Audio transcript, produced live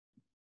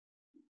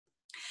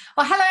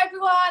Well, hello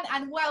everyone,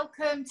 and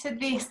welcome to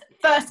this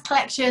first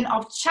collection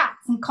of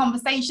chats and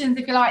conversations,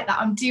 if you like, that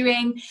I'm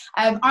doing.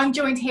 I'm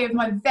joined here with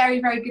my very,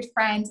 very good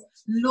friend,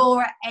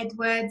 Laura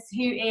Edwards,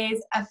 who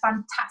is a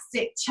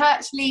fantastic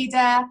church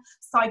leader,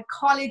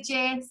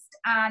 psychologist,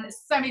 and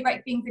so many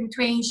great things in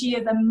between. She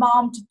is a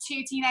mom to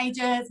 2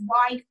 teenagers,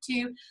 wife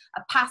to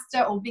a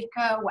pastor or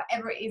vicar,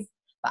 whatever it is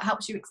that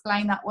helps you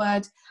explain that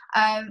word.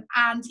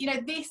 And you know,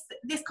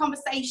 this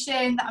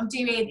conversation that I'm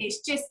doing, it's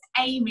just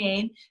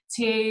aiming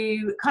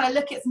to kind of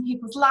look at some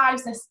people's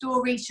lives, their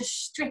stories,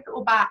 just strip it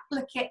all back,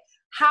 look at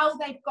how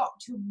they've got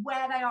to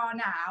where they are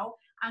now,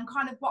 and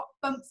kind of what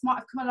bumps might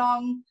have come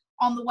along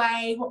on the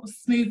way, what was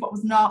smooth, what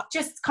was not,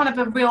 just kind of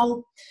a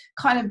real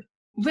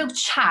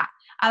chat.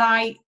 And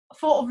I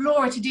thought of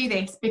Laura to do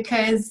this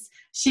because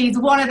she's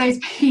one of those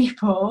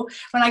people,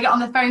 when I get on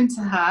the phone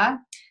to her,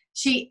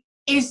 she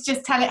is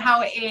just tell it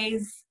how it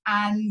is.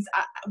 And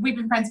we've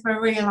been friends for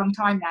a really long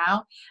time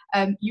now.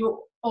 You're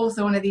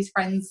also one of these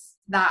friends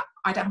that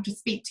I don't have to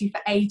speak to for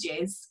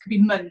ages, could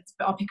be months,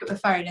 but I'll pick up the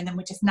phone and then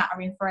we're just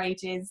nattering for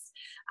ages,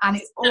 and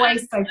it's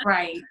always so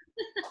great.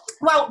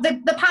 Well,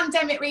 the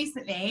pandemic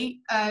recently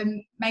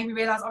made me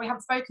realise, we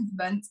haven't spoken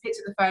for months, picked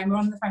up the phone, we're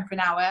on the phone for an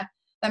hour,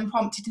 then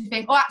prompted to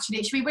think,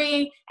 actually, should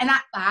we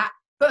reenact that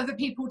for other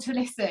people to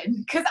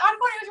listen? Because I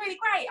thought it was really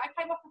great.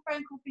 I came off the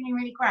phone call feeling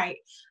really great.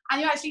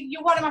 And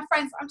you're one of my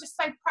friends I'm just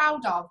so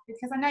proud of,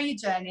 because I know your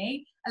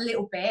journey a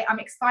little bit. I'm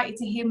excited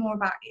to hear more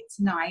about it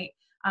tonight.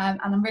 And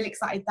I'm really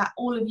excited that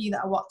all of you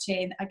that are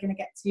watching are going to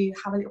get to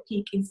have a little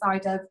peek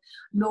inside of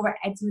Laura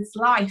Edwards'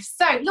 life.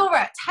 So,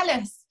 Laura, tell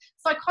us,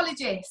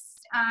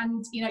 psychologist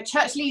and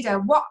church leader,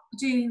 what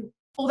do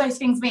all those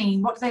things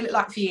mean? What do they look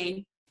like for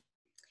you?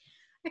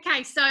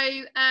 Okay,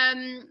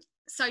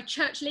 so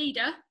church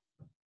leader.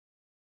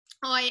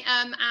 I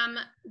am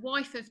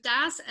wife of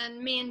Daz, and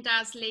me and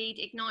Daz lead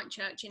Ignite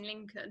Church in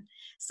Lincoln.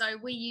 So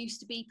we used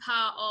to be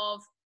part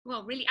of,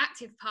 really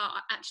active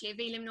part actually, of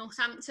Elim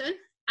Northampton.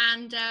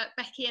 And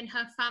Becky and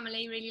her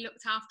family really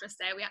looked after us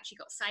there. We actually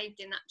got saved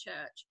in that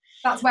church.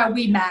 That's where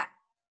we met.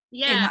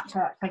 Yeah. In that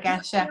church, I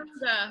guess.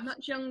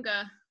 Much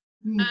younger.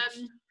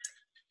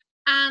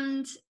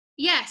 And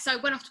yeah, so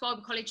went off to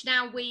Bible college.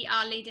 Now we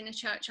are leading a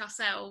church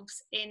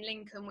ourselves in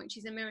Lincoln, which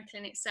is a miracle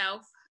in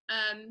itself.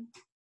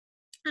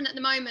 And at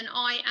the moment,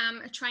 I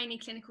am a trainee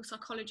clinical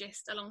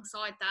psychologist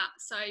alongside that.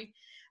 So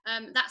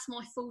that's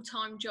my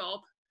full-time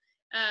job.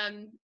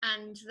 And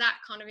that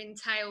kind of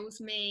entails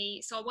me.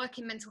 So I work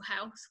in mental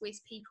health with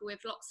people with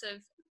lots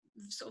of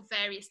sort of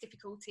various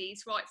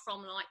difficulties, right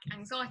from like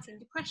anxiety and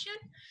depression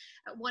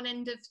at one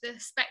end of the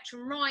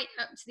spectrum, right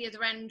up to the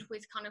other end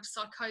with kind of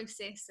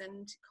psychosis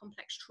and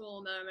complex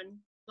trauma and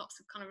lots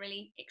of kind of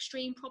really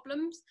extreme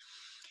problems.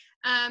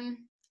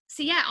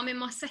 So yeah, I'm in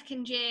my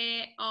second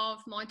year of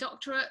my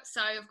doctorate,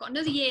 so I've got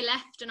another year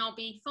left and I'll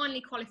be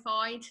finally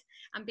qualified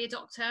and be a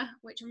doctor,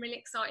 which I'm really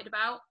excited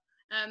about.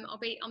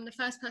 I'm the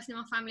first person in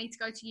my family to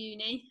go to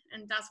uni,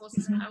 and Daz was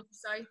as well,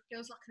 so it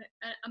feels like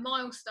a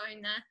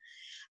milestone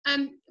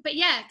there. But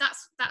yeah,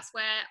 that's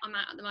where I'm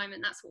at the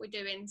moment. That's what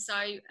we're doing. So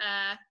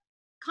kind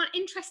of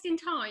interesting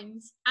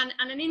times and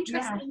an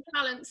interesting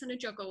balance and a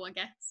juggle, I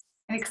guess.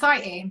 And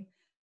exciting.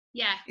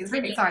 Yeah, it's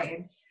really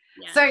exciting.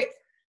 Yeah. So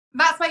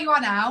that's where you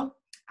are now.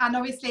 And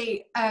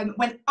obviously,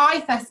 when I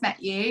first met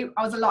you,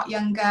 I was a lot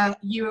younger.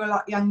 You were a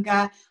lot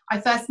younger. I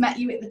first met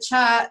you at the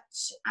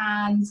church,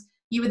 and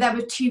you were there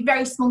with 2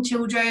 very small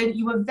children.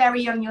 You were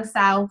very young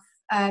yourself.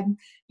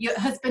 Your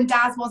husband,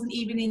 Daz, wasn't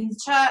even in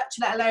church,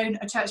 let alone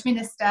a church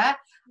minister.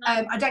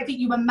 I don't think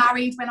you were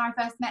married when I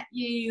first met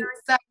you.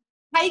 So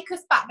take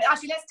us back. But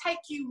actually, let's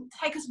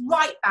take us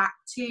right back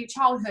to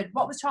childhood.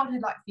 What was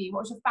childhood like for you?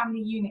 What was your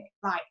family unit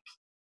like?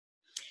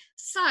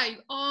 So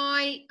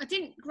I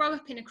didn't grow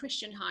up in a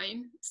Christian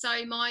home.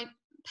 So my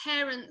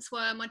parents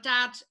were, my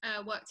dad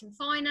worked in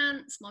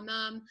finance, my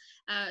mum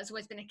has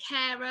always been a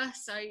carer,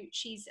 so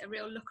she's a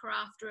real looker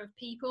after of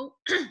people.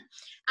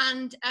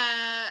 And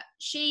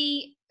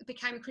she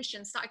became a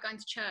Christian, started going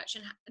to church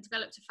and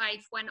developed a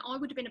faith when I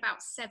would have been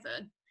about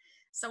 7.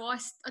 So I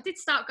did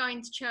start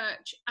going to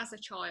church as a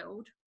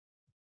child,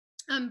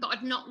 but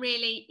I'd not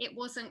really, it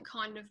wasn't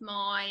kind of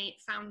my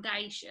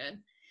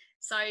foundation.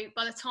 So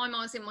by the time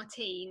I was in my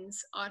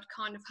teens, I'd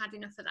kind of had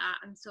enough of that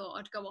and thought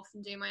I'd go off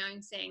and do my own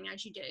thing,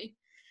 as you do.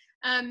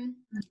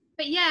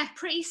 But yeah,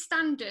 pretty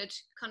standard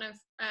kind of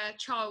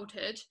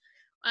childhood.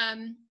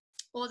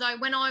 Although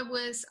when I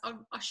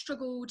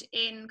struggled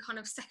in kind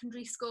of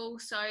secondary school.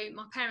 So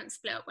my parents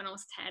split up when I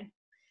was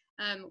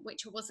 10,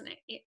 which wasn't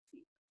it.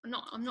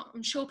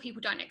 I'm sure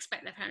people don't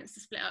expect their parents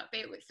to split up,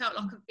 but it felt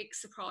like a big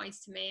surprise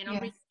to me, and I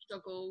really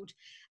struggled,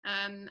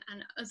 and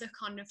other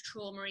kind of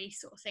trauma-y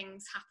sort of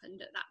things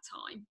happened at that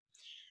time.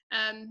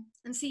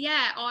 And so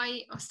yeah,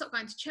 I stopped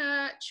going to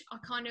church.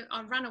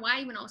 I ran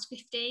away when I was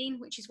 15,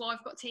 which is why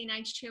I've got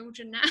teenage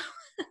children now.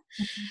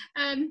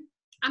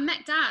 I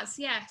met Daz,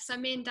 so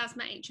me and Daz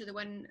met each other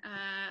when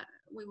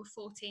we were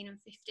 14 and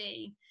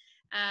 15,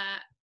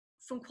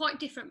 from quite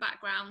different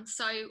backgrounds.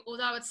 So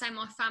although I'd say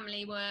my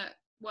family were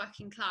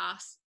working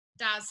class,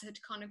 Daz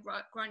had kind of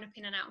grown up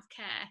in and out of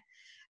care,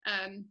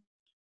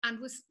 and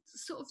was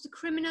sort of the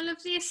criminal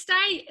of the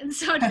estate. And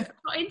so I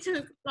got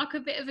into like a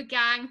bit of a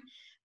gang.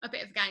 I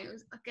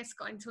guess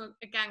got into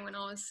a gang when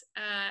I was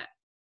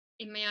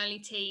in my early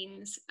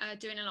teens,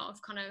 doing a lot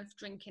of kind of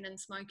drinking and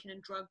smoking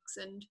and drugs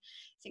and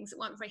things that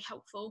weren't very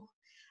helpful.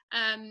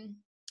 And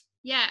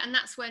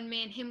that's when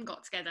me and him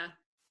got together.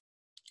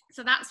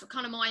 So that's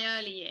kind of my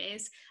early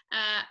years,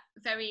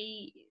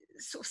 very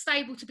sort of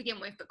stable to begin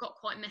with, but got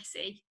quite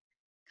messy.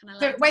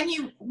 So when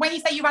you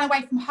say you ran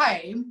away from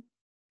home,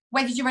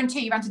 where did you run to?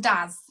 You ran to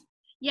Dad's?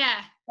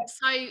 Yeah.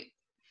 So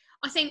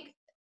I think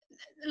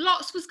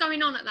lots was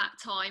going on at that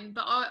time,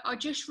 but I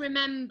just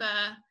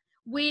remember,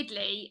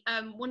 weirdly,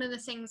 one of the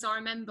things I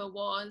remember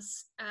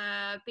was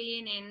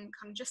being in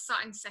kind of just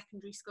starting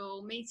secondary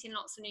school, meeting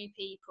lots of new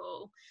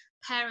people.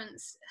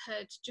 Parents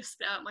had just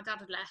split up, my dad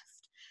had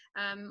left.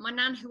 My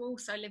nan, who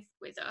also lived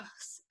with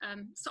us,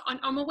 so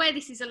I'm aware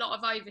this is a lot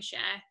of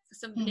overshare for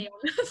somebody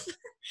on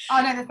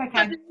oh no, that's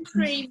okay.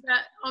 Screen,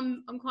 but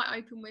I'm quite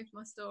open with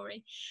my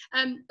story.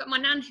 But my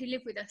nan, who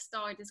lived with us,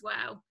 died as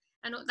well,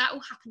 and that all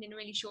happened in a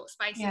really short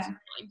space of time.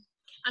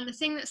 And the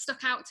thing that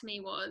stuck out to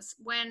me was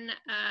when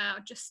I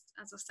just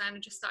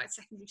started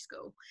secondary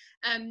school.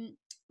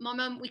 My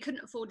mum, we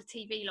couldn't afford a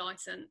TV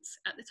licence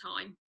at the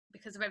time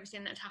because of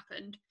everything that had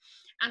happened,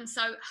 and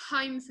so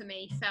home for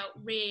me felt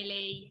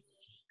really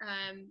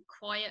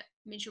quiet,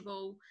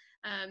 miserable,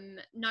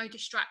 no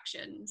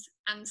distractions.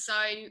 And so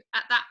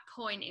at that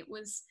point it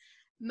was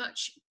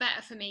much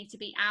better for me to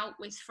be out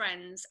with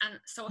friends, and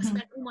so I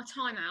spent all my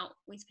time out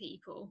with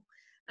people.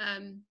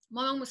 My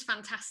mum was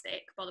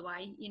fantastic, by the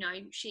way, you know,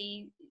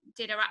 she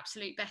did her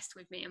absolute best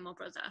with me and my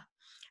brother,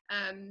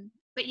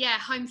 but yeah,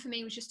 home for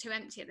me was just too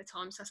empty at the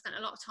time, so I spent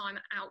a lot of time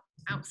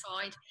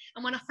outside.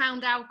 And when I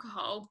found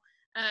alcohol,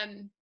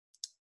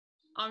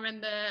 I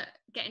remember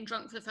getting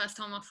drunk for the first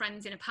time with my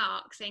friends in a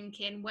park,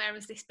 thinking, where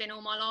has this been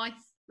all my life?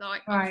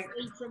 Like, I'm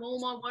free from all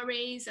my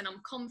worries, and I'm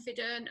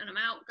confident, and I'm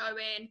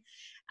outgoing,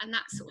 and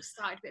that sort of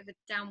started a bit of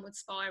a downward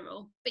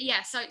spiral. But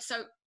yeah, so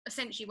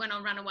essentially when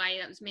I ran away,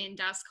 that was me and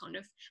Dad's kind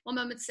of, my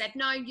mum had said,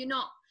 no, you're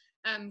not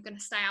going to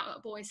stay out at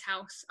a boy's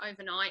house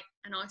overnight,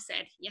 and I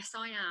said, yes,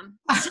 I am.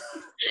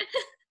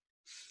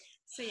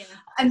 So yeah.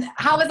 And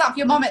how was that for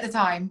your mum at the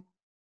time?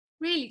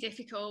 Really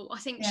difficult. I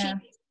think she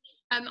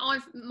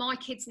my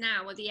kids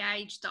now are the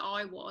age that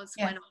I was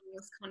when I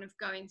was kind of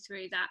going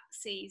through that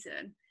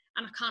season,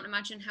 and I can't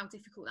imagine how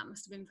difficult that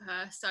must have been for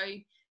her. So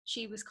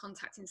she was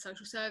contacting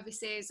social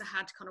services. I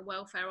had kind of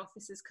welfare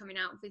officers coming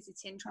out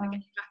visiting, trying to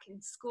get me back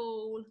in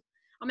school.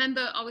 I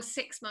remember I was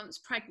 6 months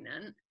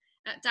pregnant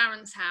at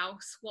Darren's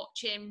house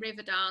watching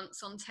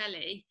Riverdance on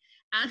telly,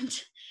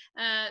 and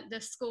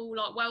the school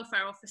like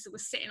welfare officer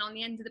was sitting on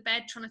the end of the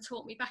bed trying to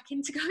talk me back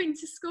into going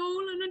to school.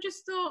 And I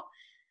just thought,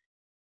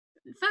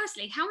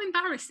 firstly, how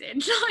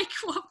embarrassing. Like,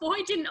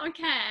 why didn't I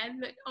care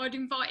that I'd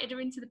invited her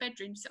into the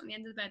bedroom to sit on the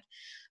end of the bed?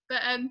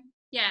 But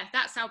yeah,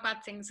 that's how bad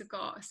things have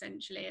got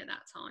essentially at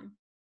that time.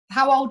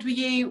 How old were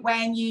you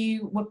when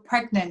you were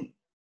pregnant?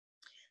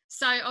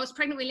 So I was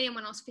pregnant with Liam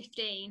when I was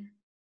 15,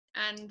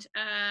 and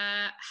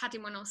had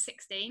him when I was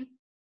 16.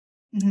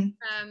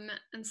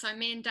 And so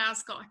me and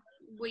Daz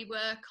we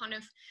were kind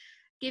of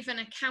given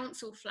a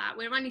council flat.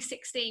 We were only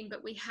 16,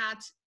 but we had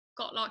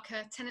got like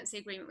a tenancy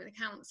agreement with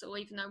the council,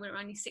 even though we were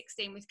only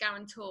 16, with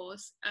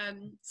guarantors,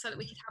 so that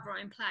we could have our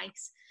own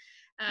place.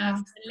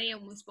 When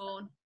Liam was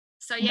born.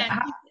 So yeah,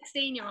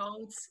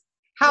 16-year-olds.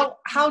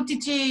 How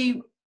did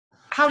you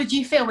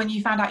feel when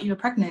you found out you were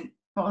pregnant?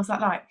 What was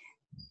that like?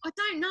 I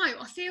don't know.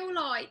 I feel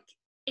like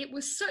it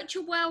was such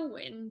a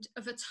whirlwind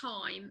of a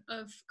time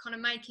of kind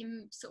of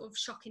making sort of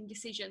shocking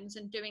decisions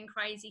and doing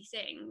crazy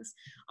things.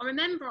 I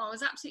remember I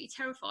was absolutely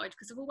terrified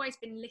because I've always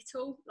been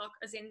little, like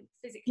as in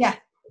physically. Yeah.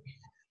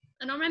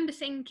 And I remember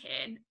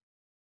thinking,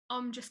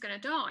 I'm just going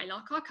to die.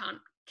 Like, I can't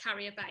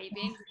carry a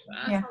baby into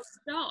birth.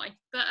 I'll die.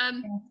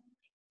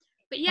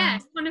 But yeah,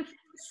 kind of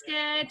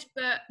scared,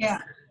 but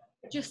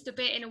just a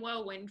bit in a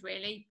whirlwind,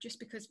 really, just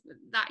because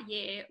that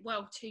year,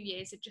 2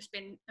 years, had just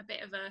been a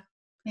bit of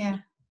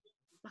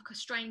like a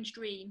strange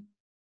dream.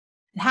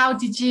 How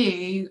did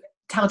you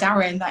tell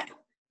Darren that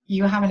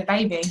you were having a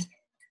baby?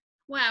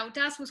 Well,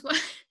 Daz was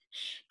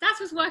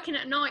working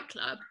at a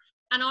nightclub,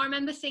 and I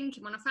remember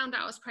thinking, when I found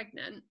out I was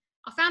pregnant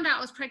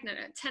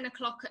at 10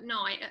 o'clock at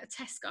night at a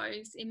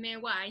Tesco's in Mere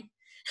Way,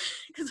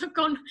 because I've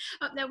gone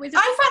up there with...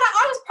 I found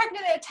out I was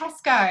pregnant at a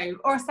Tesco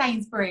or a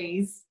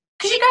Sainsbury's,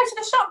 because you go to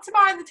the shop to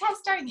buy the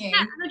test, don't you?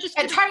 Yeah, and I just...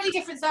 At totally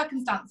different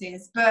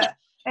circumstances, but...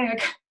 Anyway.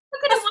 I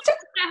couldn't wait to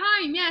get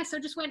home, so I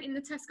just went in the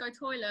Tesco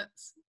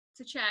toilets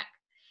to check.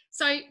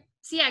 So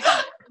yeah,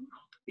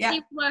 he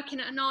was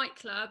working at a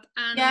nightclub,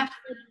 and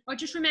I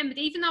just remembered,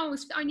 even though I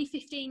was only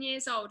 15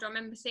 years old, I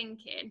remember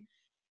thinking,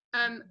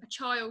 a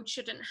child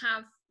shouldn't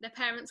have their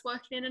parents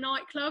working in a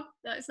nightclub.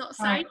 That's not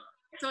safe. Right.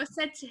 So I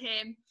said to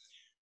him,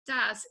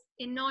 Daz,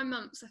 in 9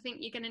 months, I think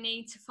you're going to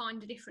need to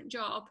find a different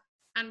job,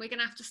 and we're going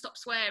to have to stop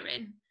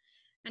swearing.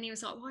 And he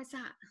was like, why is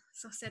that?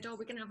 So I said, we're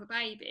going to have a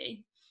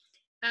baby.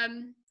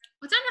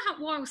 I don't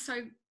know why I was so...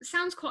 It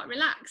sounds quite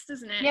relaxed,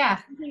 doesn't it? Yeah.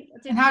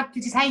 And how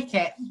did you take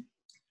it?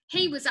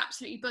 he was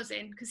absolutely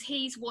buzzing because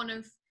he's one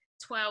of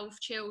 12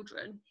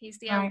 children. He's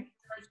the Right. eldest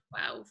of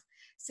 12.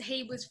 So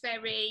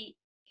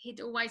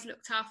he'd always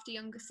looked after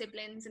younger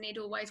siblings, and he'd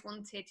always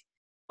wanted,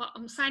 well,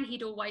 I'm saying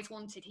he'd always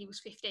wanted, he was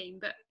 15,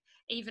 but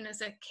even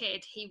as a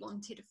kid, he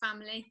wanted a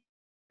family.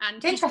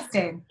 And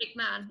Interesting. He's a big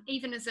man.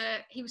 Even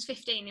he was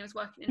 15, he was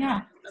working in Yeah.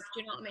 a club, do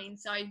you know what I mean?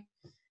 So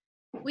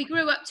we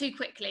grew up too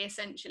quickly,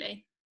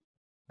 essentially.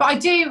 But I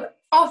do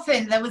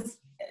often, there was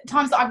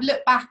times that I've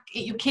looked back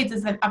at your kids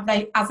as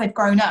they've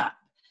grown up,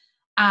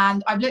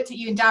 and I've looked at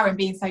you and Darren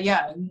being so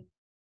young,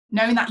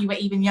 knowing that you were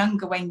even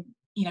younger when,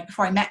 you know,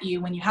 before I met you,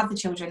 when you had the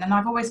children, and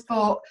I've always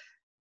thought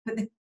that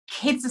the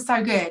kids are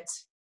so good,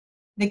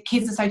 the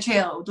kids are so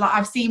chilled. Like,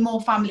 I've seen more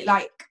family,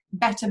 like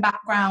better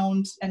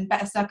background and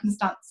better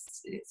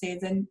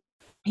circumstances, and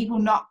people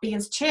not be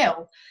as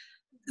chill.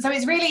 So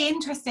it's really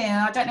interesting,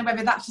 and I don't know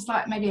whether that's just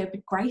like maybe a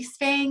big grace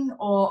thing,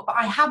 but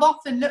I have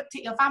often looked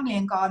at your family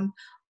and gone,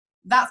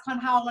 that's kind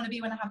of how I want to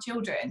be when I have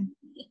children.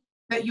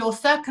 But your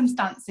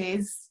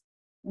circumstances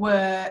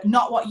were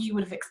not what you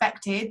would have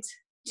expected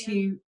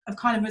to have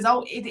kind of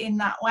resulted in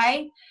that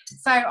way.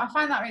 So I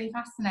find that really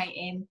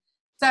fascinating.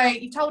 So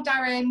you told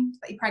Darren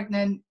that you're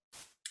pregnant.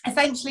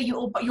 Essentially,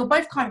 you're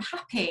both kind of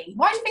happy.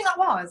 Why do you think that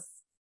was?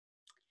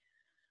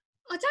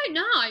 I don't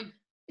know.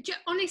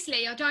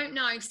 Honestly, I don't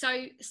know.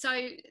 So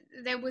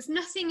there was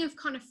nothing of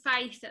kind of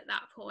faith at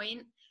that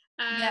point.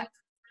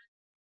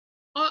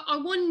 I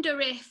wonder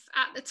if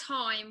at the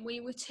time we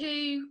were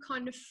two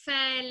kind of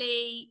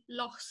fairly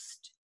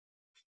lost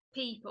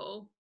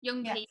people,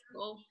 young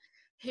people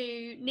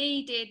who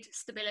needed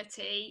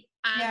stability,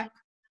 and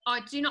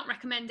I do not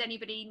recommend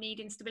anybody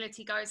needing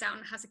stability goes out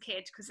and has a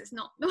kid, because it's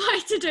not the way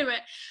to do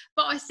it.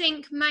 But I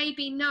think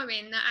maybe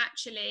knowing that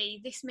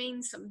actually this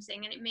means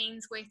something, and it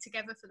means we're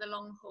together for the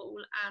long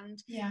haul,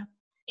 and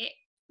it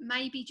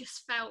maybe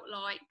just felt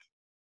like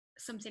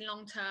something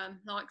long term,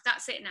 like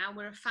that's it now,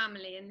 we're a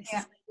family and this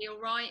is gonna be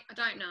all right. I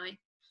don't know,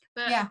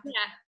 but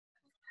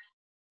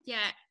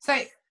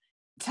So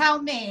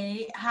tell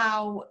me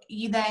how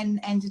you then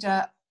ended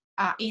up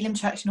at Elim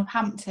Church,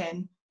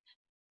 Northampton,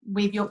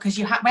 with because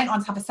you went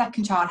on to have a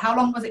second child. How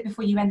long was it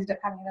before you ended up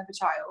having another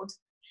child?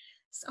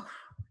 So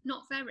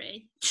not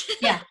very.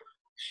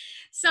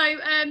 So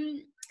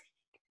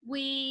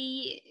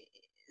we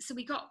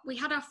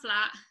had our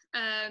flat.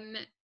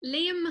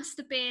 Liam must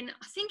have been,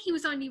 I think he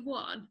was only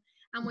one,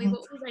 and we were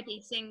already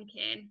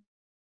thinking,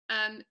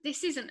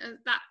 this isn't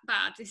that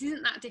bad, this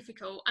isn't that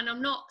difficult. And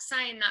I'm not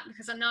saying that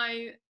because I know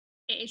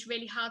it is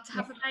really hard to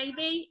have a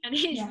baby, and it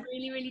is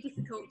really, really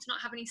difficult to not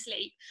have any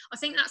sleep. I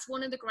think that's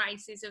one of the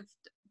graces of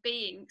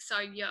being so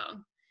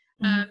young.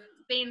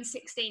 Being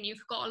 16,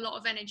 you've got a lot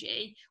of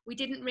energy. We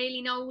didn't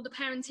really know all the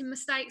parenting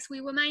mistakes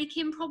we were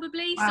making,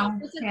 probably. So I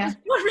wasn't as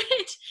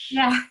worried.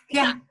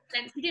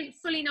 We didn't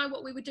fully know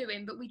what we were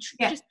doing, but we just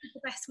did the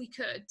best we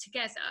could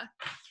together.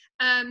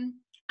 And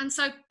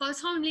so by the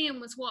time Liam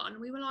was one,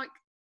 we were like,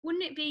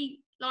 wouldn't it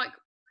be like,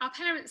 our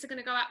parents are going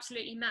to go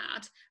absolutely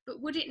mad,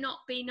 but would it not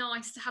be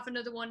nice to have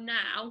another one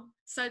now,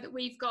 so that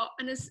we've got,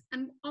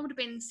 and I would have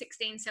been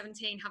 16,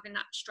 17 having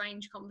that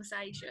strange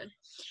conversation.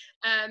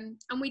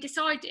 And we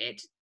decided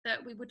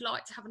that we would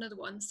like to have another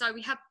one. So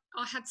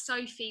I had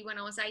Sophie when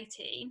I was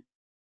 18,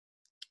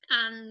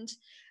 and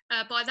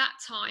by that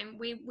time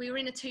we were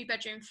in a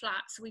 2-bedroom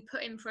flat, so we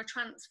put in for a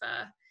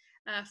transfer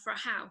for a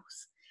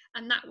house.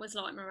 And that was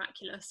like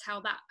miraculous how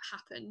that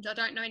happened. I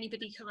don't know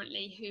anybody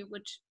currently who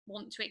would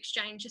want to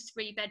exchange a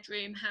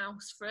 3-bedroom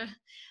house for a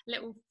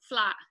little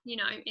flat, you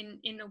know,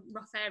 in a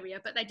rough area,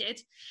 but they did.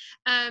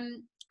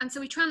 And so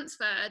we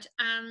transferred,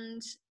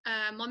 and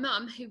my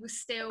mum, who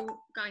was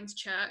still going to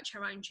church,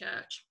 her own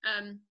church,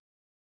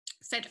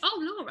 said,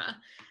 "Oh, Laura,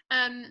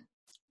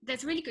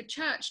 there's a really good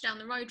church down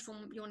the road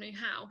from your new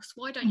house.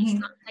 Why don't you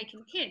start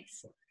taking the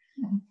kids?"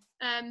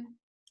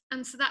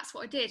 And so that's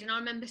what I did. And I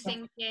remember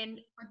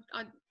thinking,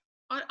 I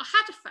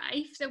had a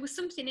faith. There was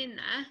something in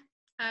there.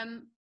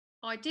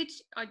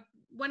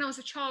 When I was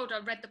a child, I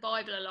read the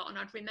Bible a lot, and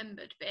I'd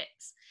remembered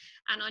bits,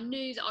 and I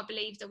knew that I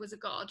believed there was a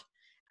God.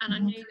 And I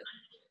knew that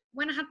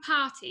when I had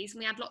parties and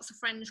we had lots of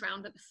friends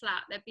round at the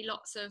flat, there'd be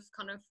lots of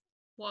kind of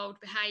wild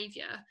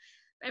behaviour.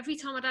 Every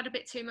time I'd had a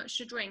bit too much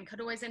to drink,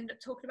 I'd always end up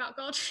talking about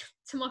God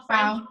to my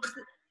friends,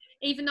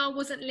 even though I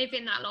wasn't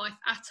living that life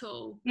at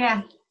all.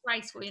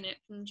 Graceful in it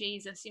from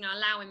Jesus, you know,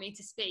 allowing me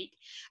to speak.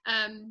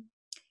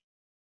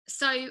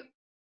 So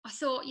I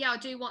thought, I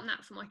do want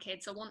that for my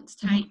kids. I want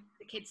to take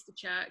the kids to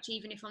church,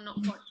 even if I'm not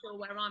quite sure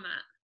where I'm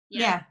at.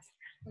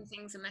 And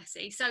things are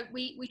messy. So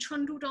we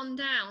trundled on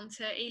down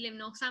to Elim,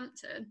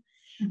 Northampton.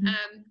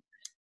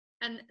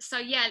 And so,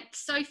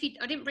 Sophie,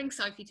 I didn't bring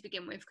Sophie to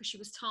begin with because she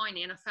was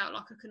tiny and I felt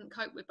like I couldn't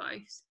cope with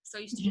both. So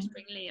I used to just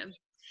bring Liam.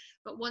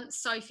 But once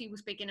Sophie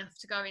was big enough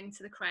to go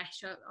into the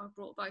creche, I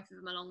brought both of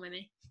them along with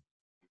me.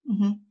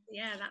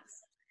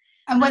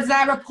 And was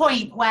there a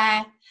point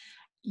where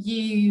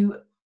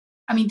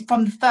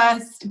from the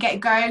first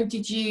get-go,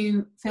 did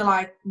you feel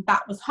like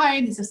that was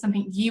home? This was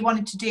something you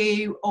wanted to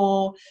do,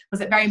 or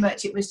was it very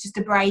much it was just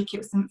a break, it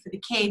was something for the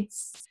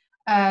kids?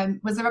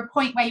 Was there a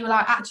point where you were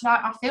like, actually,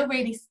 I feel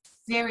really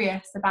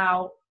serious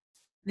about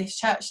this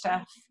church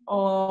stuff?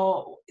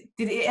 Or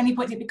did it, at any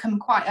point, did it become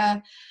quite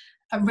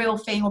a real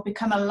thing, or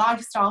become a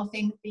lifestyle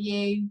thing for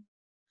you?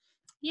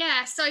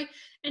 Yeah, so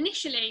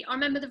initially, I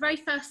remember the very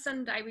first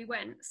Sunday we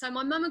went. So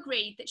my mum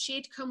agreed that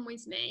she'd come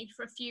with me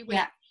for a few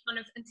weeks, kind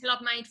of until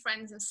I've made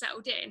friends and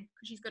settled in,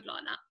 because she's good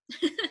like that.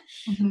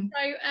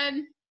 So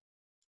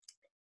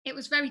it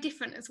was very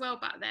different as well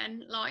back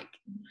then, like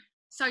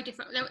so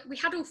different. We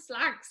had all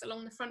flags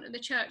along the front of the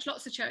church.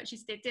 Lots of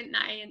churches did, didn't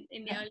they,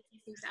 in the early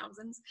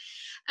 2000s?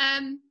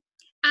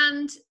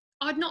 And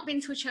I'd not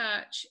been to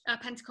a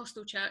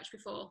Pentecostal church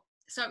before.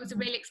 So it was a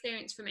real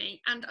experience for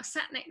me. And I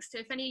sat next to,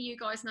 if any of you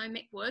guys know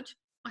Mick Wood,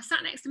 I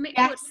sat next to Mick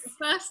Wood the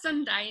first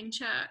Sunday in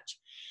church.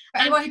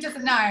 For anyone who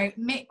doesn't know,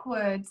 Mick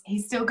Wood,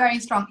 he's still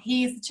going strong.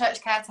 He's the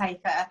church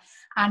caretaker,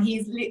 and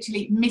he's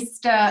literally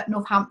Mr.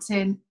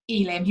 Northampton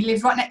Elim. He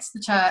lives right next to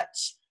the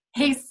church.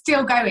 He's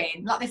still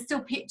going. Like, there's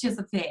still pictures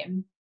of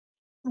him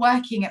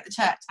working at the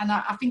church, and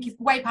I think he's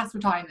way past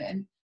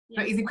retirement.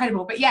 But he's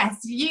incredible. But yes,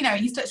 you know,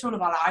 he's touched all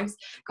of our lives.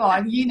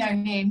 God, you know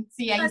him.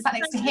 So yeah, you sat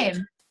next to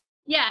him.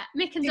 Yeah,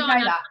 Mick and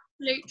Diana are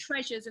absolute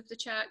treasures of the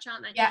church,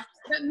 aren't they? Yeah.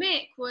 But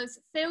Mick was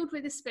filled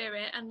with the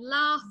Spirit and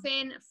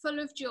laughing, full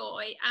of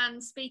joy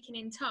and speaking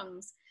in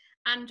tongues.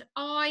 And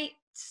I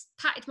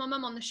patted my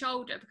mum on the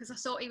shoulder because I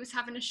thought he was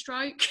having a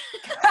stroke.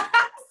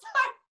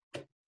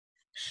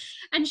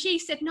 And she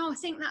said, no, I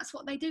think that's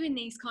what they do in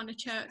these kind of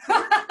churches. So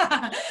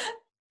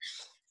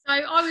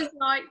I was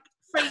like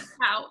freaked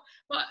out.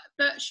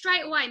 But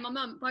straight away, my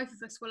mum, both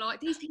of us were like,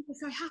 these people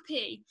are so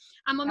happy.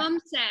 And my mum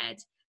said,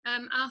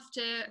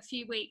 after a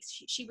few weeks,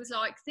 she was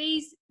like,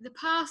 the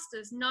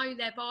pastors know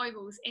their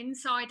Bibles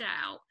inside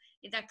out.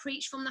 They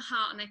preach from the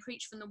heart and they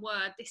preach from the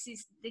word. This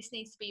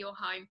needs to be your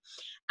home.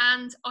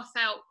 And I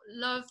felt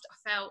loved.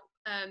 I felt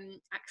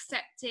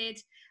accepted.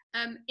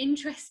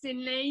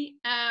 Interestingly,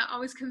 I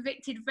was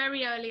convicted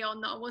very early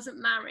on that I wasn't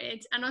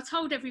married, and I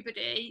told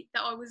everybody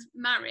that I was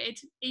married,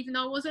 even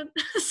though I wasn't.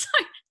 So,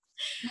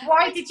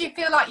 why did you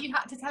feel like you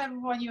had to tell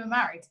everyone you were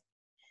married?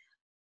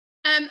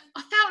 I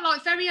felt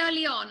like very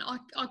early on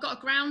I got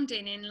a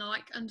grounding in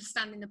like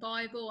understanding the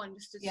Bible,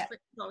 understood scripture.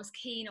 I was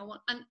keen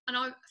and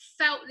I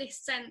felt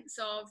this sense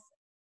of,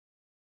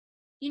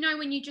 you know,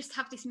 when you just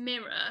have this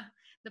mirror,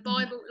 the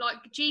Bible, like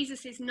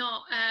Jesus is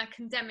not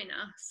condemning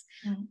us,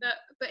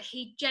 but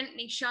he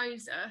gently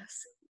shows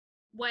us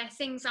where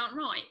things aren't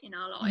right in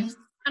our lives.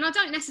 And I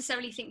don't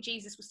necessarily think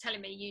Jesus was telling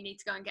me you need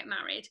to go and get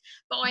married,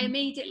 but I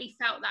immediately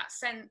felt that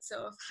sense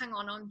of, hang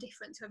on, I'm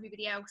different to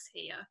everybody else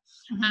here.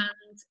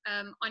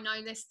 And I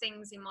know there's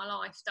things in my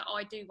life that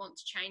I do want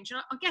to change.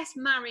 And I guess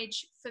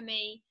marriage for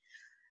me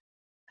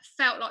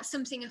felt like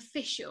something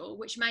official,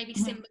 which maybe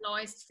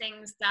symbolized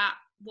things that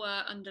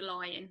were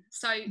underlying.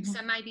 So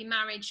maybe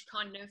marriage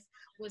kind of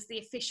was the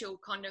official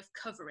kind of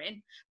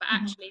covering, but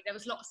actually there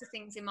was lots of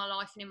things in my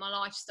life and in my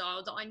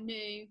lifestyle that I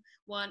knew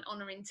weren't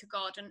honouring to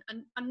God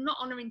and not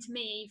honouring to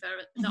me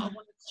either, that I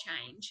wanted to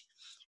change.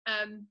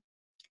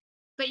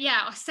 But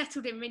yeah, I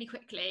settled in really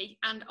quickly,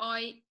 and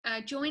I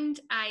joined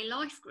a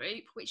life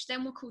group, which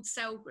then were called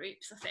cell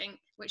groups, I think,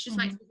 which just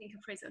makes me think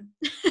of prison.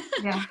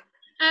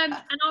 And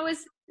I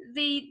was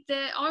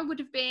I would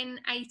have been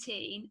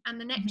 18,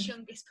 and the next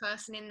youngest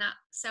person in that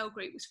cell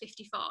group was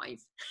 55.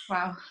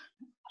 Wow.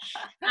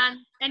 And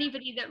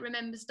anybody that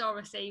remembers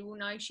Dorothy will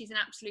know she's an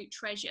absolute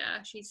treasure.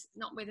 She's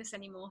not with us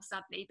anymore,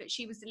 sadly, but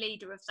she was the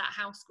leader of that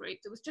house group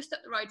that was just up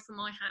the road from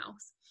my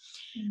house.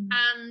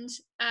 And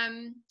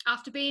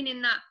after being in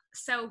that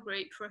cell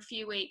group for a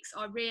few weeks,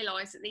 I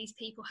realised that these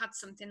people had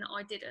something that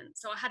I didn't.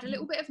 So I had a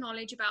little bit of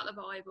knowledge about the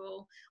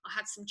Bible. I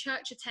had some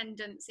church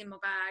attendance in my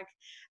bag,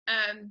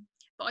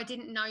 but I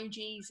didn't know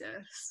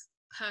Jesus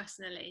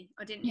personally.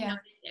 I didn't know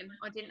him.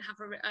 I didn't have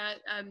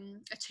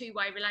a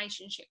two-way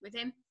relationship with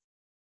him.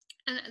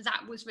 And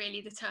that was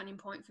really the turning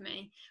point for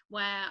me,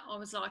 where I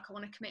was like, I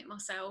want to commit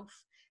myself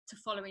to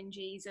following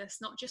Jesus,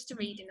 not just to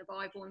reading the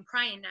Bible and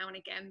praying now and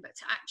again, but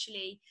to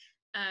actually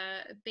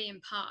being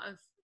part of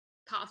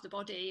the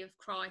body of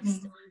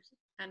Christ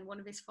and one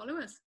of his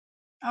followers.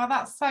 Oh,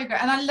 that's so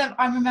great. And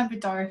I remember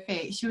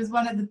Dorothy. She was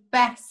one of the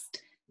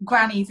best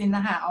grannies in the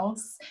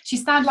house. She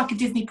sounded like a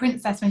Disney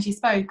princess when she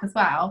spoke as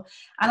well.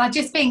 And I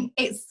just think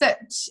it's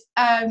such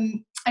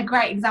a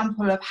great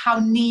example of how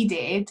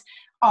needed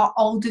our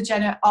older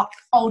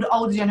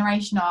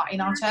generation are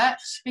in our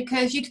church,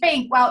 because you'd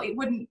think, well, it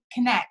wouldn't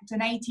connect an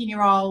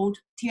 18-year-old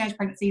teenage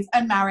pregnancies,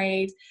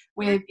 unmarried,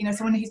 with, you know,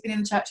 someone who's been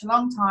in the church a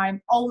long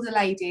time, older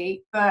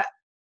lady, but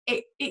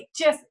it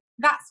just,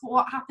 that's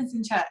what happens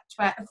in church,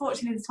 where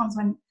unfortunately there's times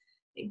when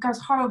it goes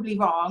horribly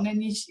wrong,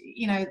 and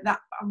you know, that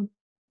I would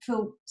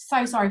feel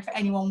so sorry for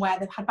anyone where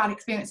they've had bad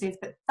experiences,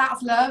 but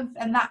that's love,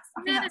 and I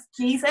think that's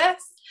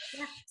Jesus.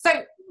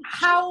 So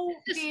how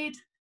did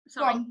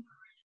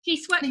she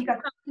swept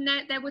up,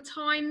 and there were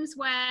times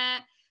where,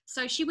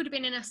 so she would have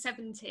been in her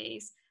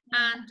 70s,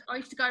 And I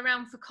used to go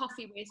around for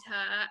coffee with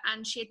her,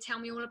 and she'd tell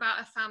me all about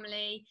her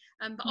family,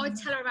 but I'd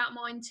tell her about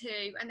mine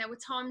too. And there were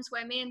times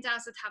where me and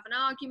Daz would have an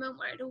argument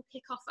where it'd all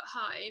kick off at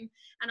home,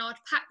 and I'd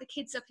pack the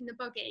kids up in the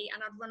buggy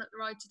and I'd run up the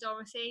road to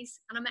Dorothy's,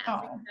 and I met her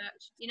through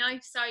church, you know.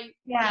 So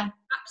yeah,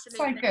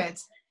 absolutely, so good.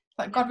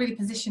 Like God really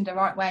positioned her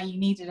right where you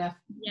needed her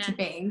to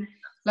be,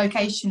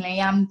 locationally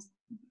and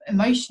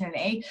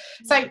emotionally.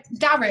 So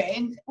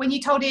Darren, when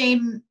you told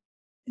him,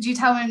 did you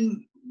tell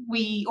him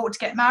we ought to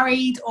get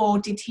married, or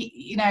did he,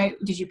 you know,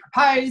 did you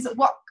propose?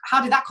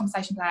 How did that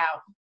conversation play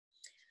out?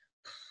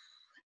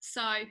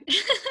 So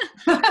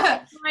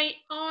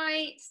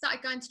I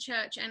started going to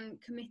church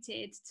and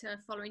committed to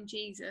following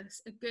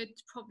Jesus a good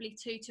probably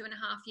 2.5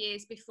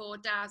 years before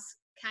Daz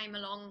came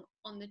along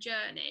on the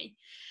journey.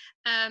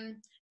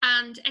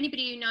 And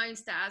anybody who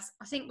knows Daz,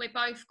 I think we're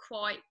both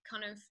quite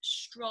kind of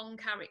strong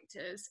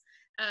characters.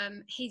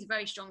 He's a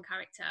very strong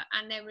character,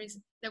 and there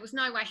was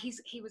no way.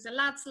 He was a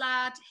lad's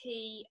lad.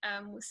 He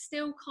was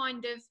still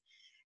kind of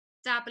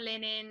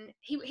dabbling in.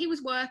 He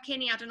was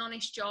working. He had an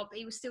honest job.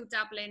 He was still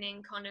dabbling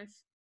in kind of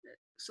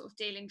sort of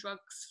dealing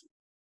drugs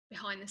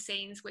behind the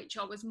scenes, which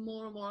I was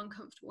more and more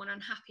uncomfortable and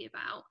unhappy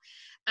about.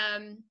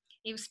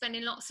 He was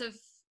spending lots of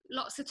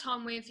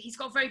time with. He's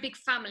got a very big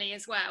family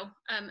as well,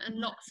 and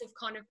lots of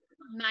kind of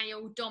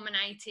male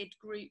dominated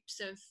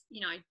groups of,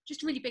 you know,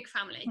 just a really big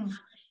family.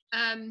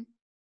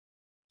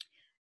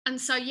 And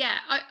so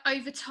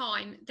over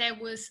time there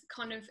was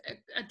kind of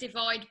a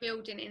divide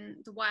building in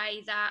the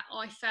way that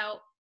I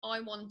felt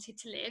I wanted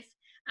to live,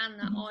 and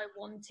that I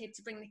wanted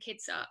to bring the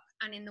kids up,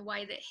 and in the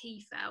way that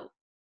he felt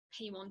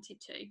he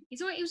wanted to.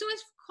 He was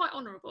always quite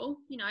honourable,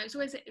 you know. He was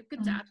always a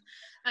good dad,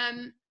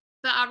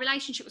 but our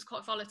relationship was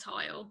quite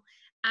volatile,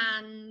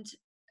 and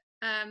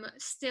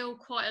still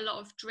quite a lot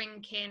of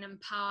drinking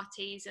and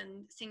parties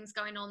and things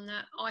going on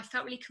that I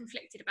felt really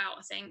conflicted about,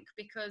 I think,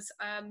 because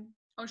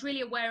I was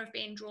really aware of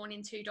being drawn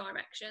in two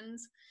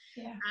directions,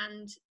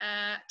 and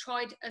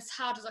tried as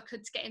hard as I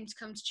could to get him to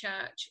come to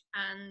church,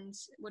 and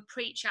would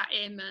preach at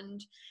him,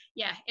 and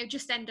it would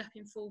just end up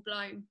in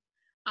full-blown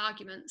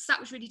arguments. That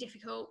was really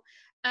difficult,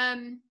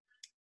 and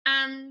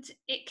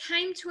it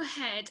came to a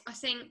head, I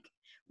think.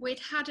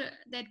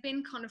 There'd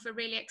been kind of a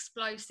really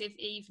explosive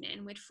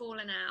evening. We'd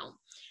fallen out,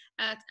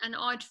 and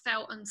I'd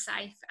felt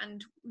unsafe,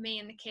 and me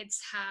and the kids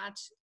had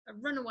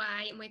run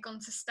away, and we'd gone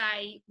to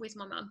stay with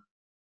my mum.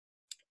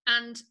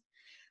 And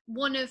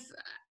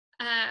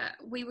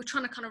we were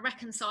trying to kind of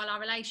reconcile our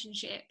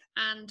relationship,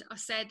 and I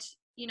said,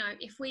 you know,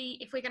 if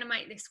we're going to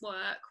make this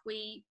work,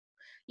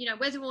 you know,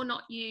 whether or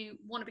not you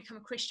want to become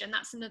a Christian,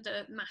 that's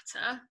another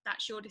matter,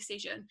 that's your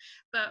decision,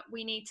 but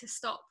we need to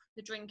stop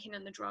the drinking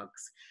and the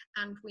drugs,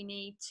 and we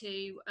need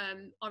to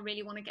I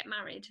really want to get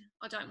married.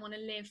 I don't want to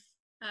live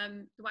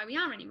the way we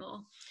are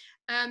anymore,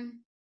 and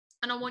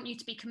I want you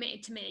to be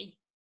committed to me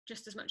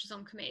just as much as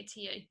I'm committed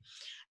to you.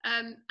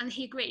 And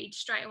he agreed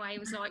straight away. He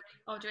was like,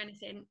 I'll do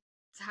anything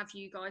to have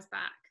you guys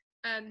back.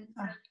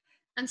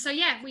 And so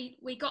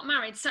we got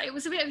married. So it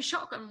was a bit of a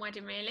shotgun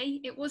wedding,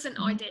 really. It wasn't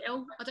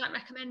ideal. I don't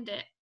recommend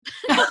it.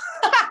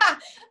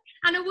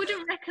 And I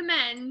wouldn't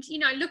recommend, you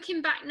know,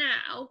 looking back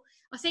now,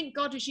 I think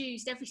God has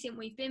used everything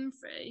we've been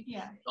through.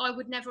 I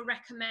would never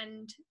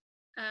recommend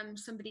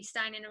somebody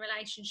staying in a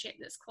relationship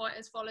that's quite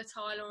as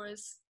volatile, or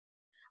as,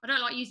 I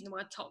don't like using the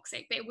word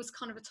toxic, but it was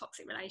kind of a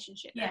toxic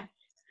relationship.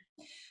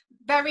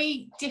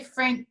 Very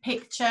different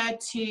picture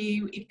to,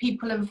 if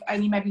people have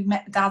only maybe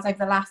met Daz over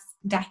the last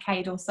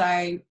decade or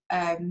so,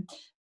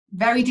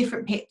 very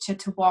different picture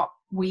to what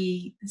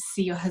we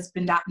see your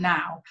husband at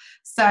now.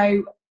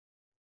 So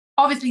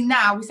obviously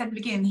now, we said at the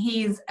beginning,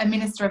 he is a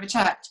minister of a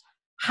church.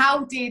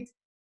 How did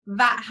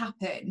that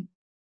happen?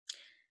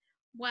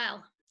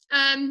 Well,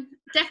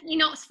 definitely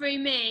not through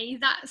me.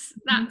 That's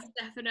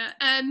definite.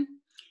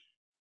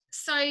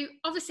 So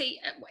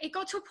obviously it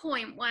got to a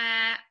point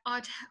where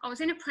I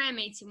was in a prayer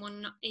meeting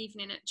one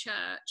evening at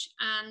church,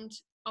 and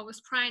I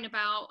was praying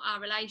about our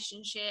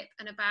relationship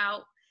and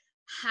about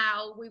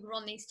how we were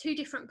on these two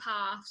different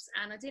paths,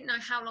 and I didn't know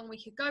how long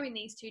we could go in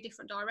these two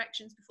different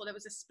directions before there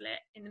was a split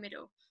in the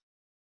middle.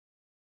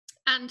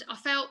 And I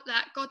felt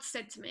that God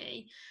said to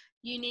me,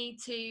 you need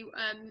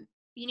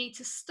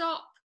to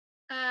stop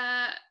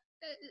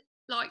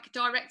like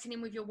directing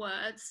him with your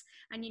words,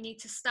 and you need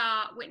to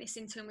start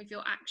witnessing to him with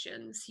your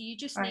actions. So you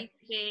just need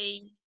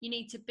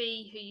to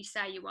be who you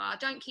say you are.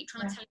 Don't keep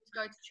trying to tell him to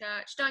go to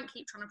church. Don't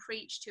keep trying to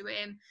preach to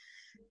him.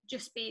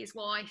 Just be his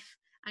wife,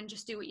 and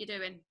just do what you're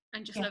doing,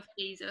 and just love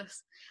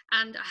Jesus.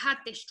 And I had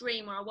this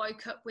dream where I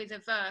woke up with a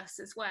verse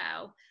as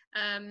well,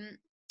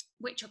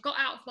 which I got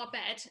out of my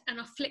bed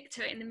and I flicked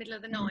to it in the middle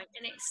of the night,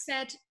 and it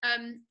said, I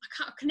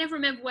can never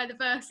remember where the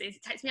verse is.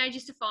 It takes me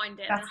ages to find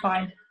it. That's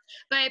fine.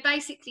 But it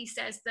basically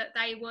says that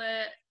they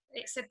were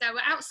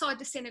outside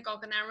the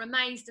synagogue, and they were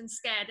amazed and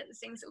scared at the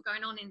things that were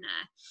going on in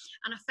there.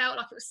 And I felt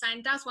like it was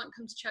saying, Daz won't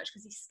come to church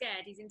because he's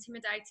scared. He's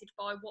intimidated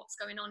by what's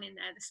going on in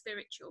there, the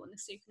spiritual and the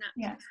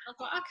supernatural. I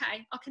thought,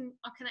 okay, I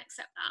can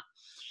accept that.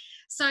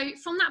 So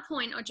from that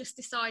point, I just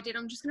decided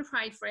I'm just going to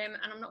pray for him,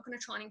 and I'm not going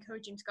to try and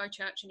encourage him to go to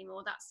church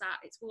anymore. That's that.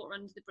 It's water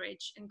under the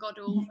bridge, and God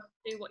will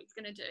do what he's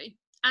going to do.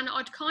 And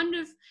I'd kind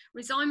of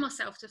resigned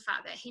myself to the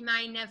fact that he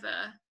may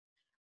never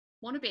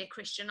want to be a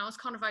Christian. I was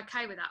kind of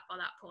okay with that by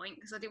that point,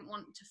 because I didn't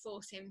want to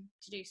force him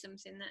to do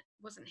something that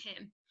wasn't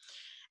him.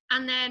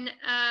 And then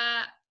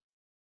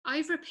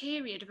over a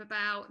period of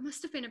it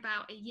must have been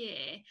about a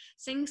year,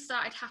 things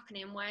started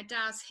happening where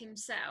Daz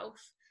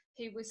himself,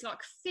 who was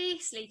like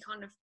fiercely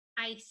kind of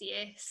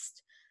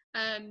atheist,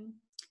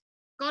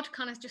 God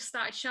kind of just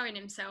started showing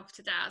himself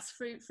to Daz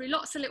through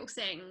lots of little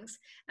things.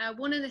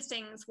 One of the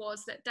things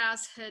was that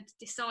Daz had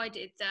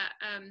decided that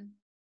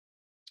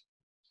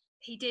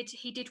he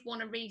did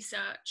want to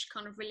research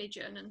kind of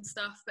religion and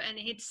stuff, and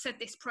he'd said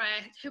this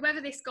prayer: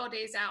 whoever this God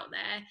is out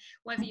there,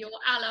 whether you're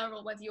Allah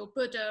or whether you're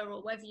Buddha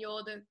or whether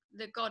you're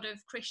the God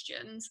of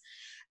Christians,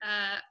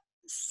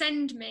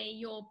 send me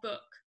your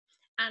book,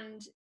 and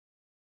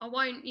I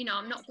won't,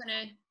 I'm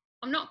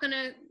not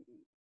gonna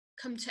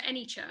come to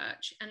any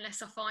church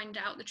unless I find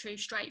out the truth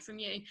straight from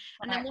you.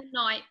 And then one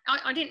night,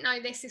 I didn't know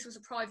this was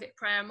a private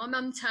prayer. My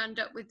mum turned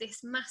up with this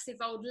massive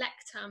old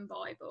lectern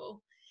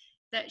Bible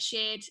that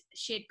she'd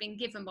been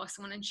given by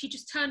someone, and she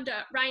just turned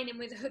up raining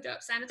with a hood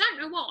up saying, I don't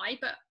know why,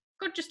 but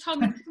God just told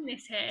me to do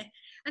this here.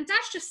 And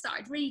Dad just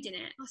started reading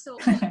it. I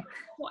thought,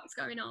 what's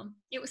going on?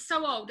 It was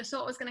so old, I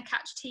thought I was going to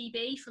catch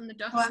TB from the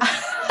dust.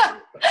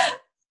 Wow.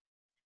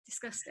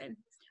 Disgusting.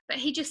 But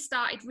he just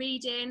started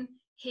reading.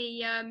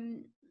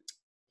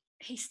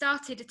 He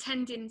started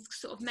attending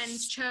sort of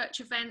men's church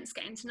events,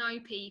 getting to know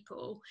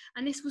people.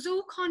 And this was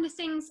all kind of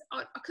things,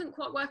 I couldn't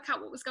quite work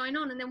out what was going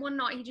on. And then one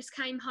night he just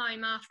came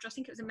home after, I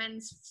think it was a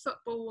men's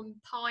football and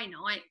pie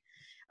night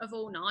of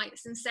all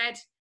nights, and said,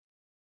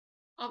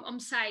 I'm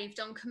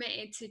saved, I'm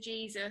committed to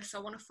Jesus, I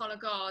want to follow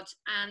God.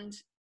 And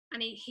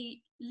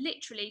he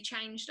literally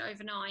changed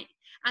overnight.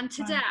 And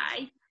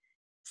today,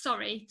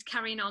 sorry,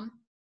 carrying on.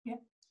 Yeah.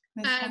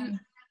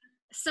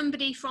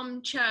 Somebody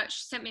from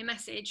church sent me a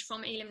message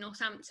from Ealing,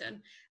 Northampton,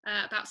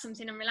 about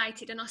something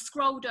unrelated, and I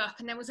scrolled up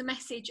and there was a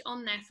message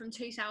on there from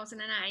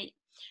 2008,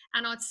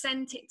 and I'd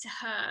sent it to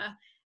her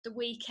the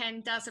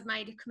weekend Daz had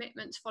made a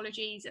commitment to follow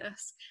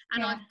Jesus,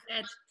 and I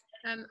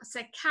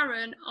said,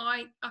 Karen,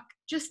 I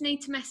just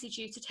need to message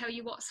you to tell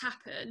you what's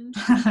happened.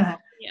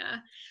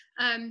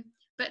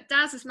 But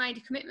Daz has made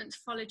a commitment to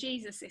follow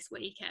Jesus this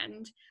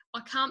weekend. I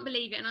can't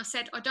believe it. And I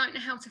said, I don't know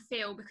how to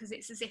feel, because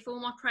it's as if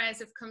all my prayers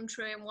have come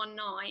true in one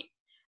night,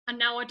 and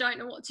now I don't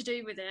know what to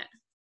do with it.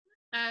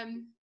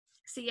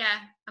 So yeah,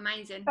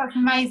 amazing. That's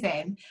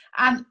amazing.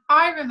 And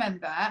I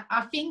remember,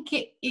 I think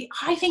it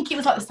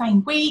was like the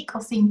same week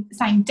or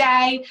same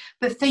day,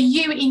 but for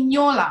you in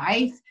your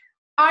life,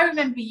 I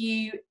remember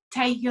you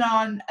taking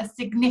on a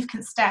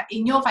significant step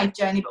in your faith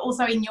journey, but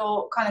also in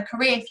your kind of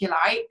career, if you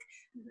like.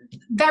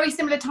 Very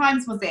similar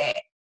times, was it?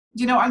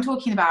 Do you know what I'm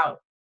talking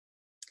about?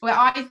 Where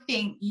I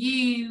think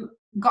you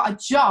got a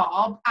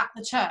job at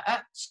the church.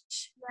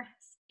 Yes.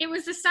 It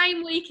was the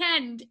same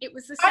weekend. It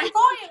was the same. I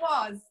thought it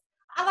was.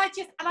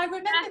 And I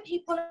remember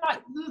people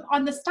like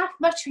on the staff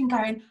muttering,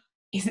 going,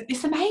 isn't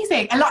this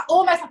amazing? And like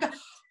almost like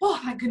oh,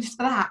 thank goodness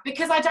for that.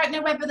 Because I don't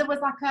know whether there was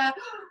like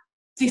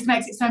this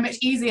makes it so much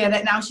easier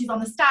that now she's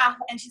on the staff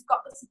and she's got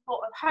the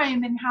support of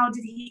home, and how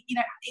did he,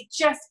 it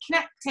just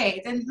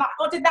connected. And like,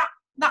 what did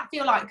that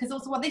feel like? Because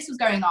also while this was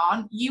going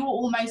on, you were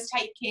almost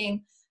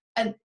taking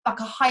a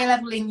higher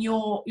level in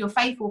your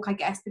faith walk, I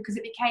guess, because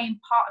it became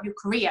part of your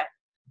career.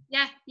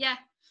 Yeah.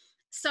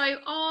 So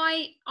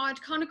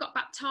I'd kind of got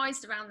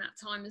baptised around that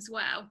time as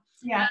well.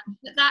 Yeah.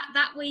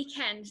 That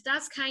weekend,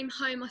 Daz came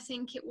home, I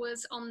think it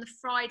was on the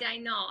Friday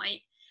night,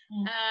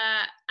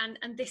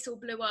 and this all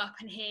blew up,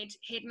 and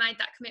he'd made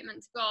that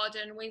commitment to God,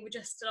 and we were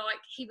just like,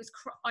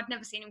 I'd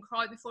never seen him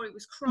cry before. He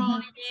was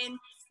crying,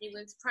 he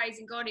was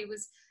praising God, he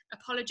was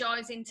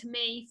apologising to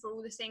me for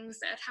all the things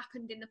that had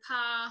happened in the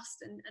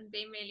past, and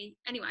being really,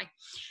 anyway.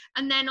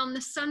 And then on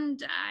the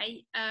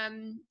Sunday,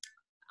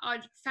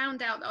 I'd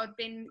found out that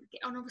and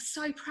I was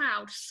so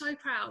proud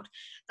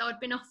that I'd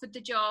been offered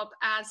the job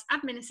as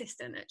admin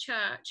assistant at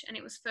church, and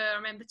it was for, I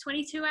remember,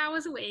 22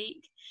 hours a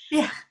week.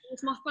 Yeah. It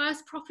was my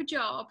first proper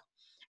job,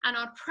 and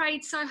I'd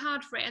prayed so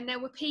hard for it, and there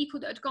were people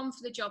that had gone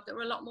for the job that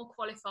were a lot more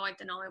qualified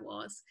than I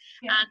was,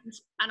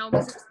 and I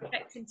was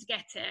expecting to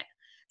get it.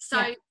 So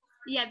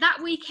that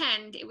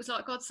weekend, it was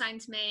like God saying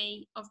to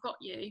me, I've got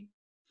you.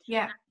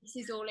 Yeah. This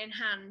is all in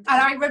hand.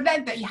 And I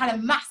remember you had a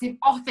massive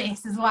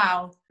office as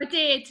well. I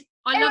did.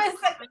 I had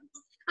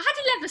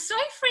a leather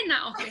sofa in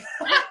that office.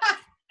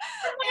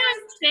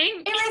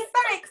 It was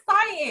so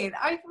exciting.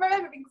 I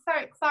remember being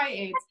so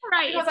excited.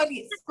 I was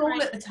only at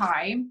school at the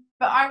time,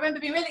 but I remember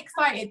being really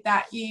excited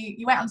that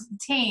you went onto the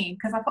team,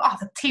 because I thought,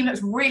 the team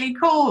looks really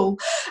cool.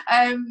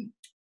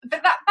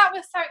 But that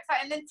was so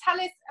exciting. And then tell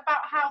us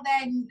about how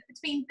then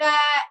between there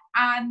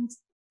and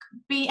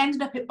we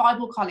ended up at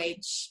Bible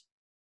college.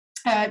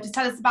 Just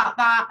tell us about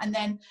that, and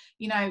then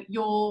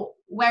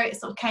where it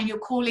sort of came, your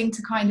calling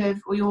to kind of,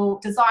 or your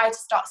desire to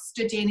start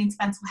studying into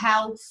mental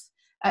health.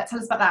 Tell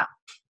us about that.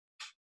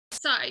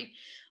 So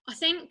I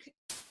think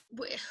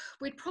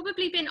we'd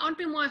probably been, I'd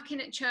been working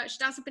at church,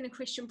 Daz had been a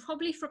Christian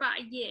probably for about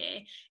a year.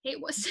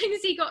 As soon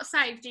as he got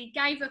saved, he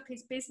gave up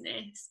his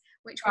business,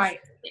 which was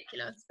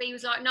ridiculous. But he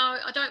was like, no,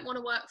 I don't want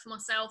to work for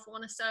myself, I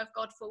want to serve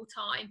God full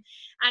time.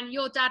 And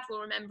your dad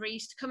will remember, he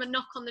used to come and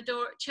knock on the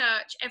door at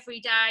church every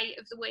day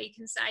of the week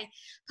and say,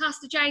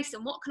 Pastor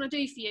Jason, what can I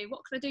do for you?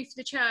 What can I do for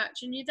the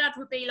church? And your dad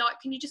would be like,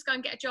 can you just go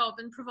and get a job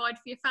and provide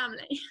for your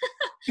family?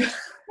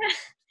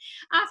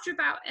 After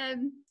about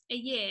a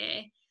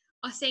year,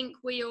 I think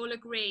we all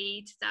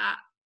agreed that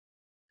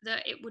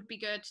it would be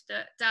good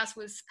that Daz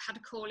had a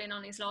calling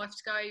on his life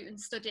to go and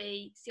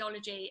study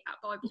theology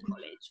at Bible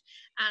college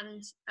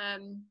and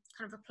kind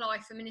of apply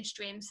for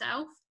ministry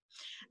himself.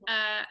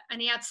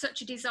 And he had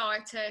such a desire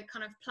to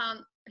kind of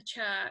plant a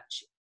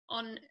church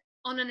on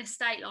an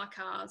estate like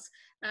ours,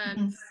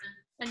 and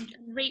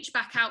reach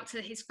back out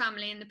to his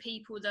family and the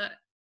people that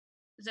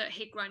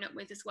he'd grown up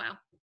with as well.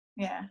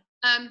 Yeah.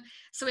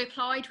 So we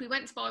applied, we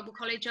went to Bible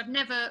college. I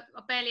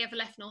barely ever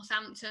left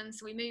Northampton,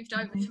 so we moved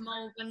over to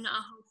Malvern,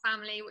 our whole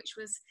family, which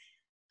was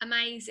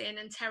amazing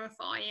and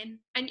terrifying.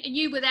 And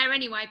you were there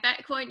anyway,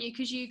 Beck, weren't you?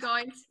 Because you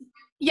guys...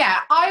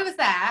 Yeah, I was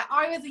there.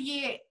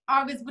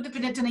 Would have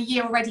been done a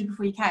year already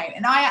before you came,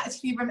 and I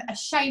actually,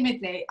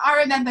 ashamedly, I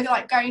remember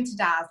like going to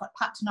Daz, like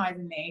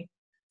patronising me.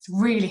 It's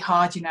really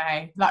hard, you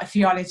know, like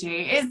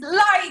theology. It's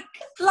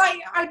like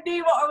I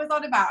knew what I was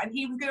on about, and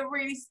he was going to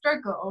really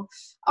struggle.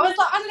 I was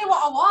like, I don't know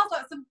what I was,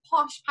 like some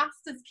posh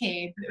pastor's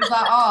kid. It was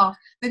like, oh,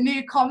 the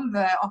new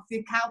convert off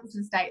the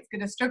council estate's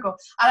going to struggle.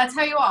 And I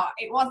tell you what,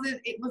 it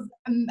was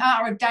a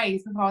matter of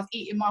days before I was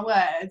eating my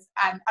words.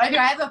 And I don't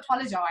think I ever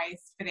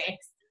apologised for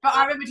this, but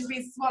I remember just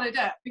being swallowed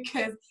up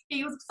because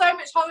he was so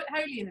much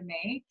holier than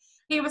me.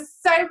 He was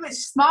so much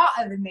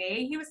smarter than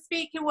me. He was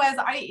speaking words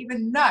that I didn't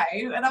even know.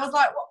 And I was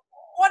like,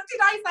 what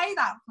did I say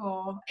that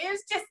for? It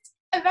was just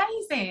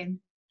amazing.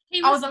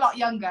 I was a lot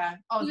younger.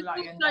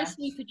 So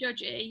super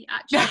judgy,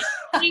 actually.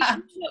 You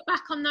look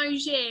back on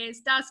those years,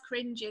 Daz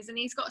cringes, and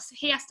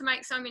he has to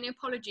make so many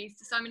apologies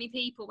to so many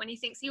people when he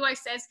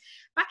always says,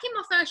 back in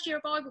my first year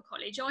of Bible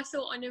college, I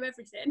thought I knew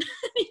everything.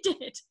 He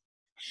did.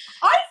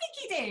 I think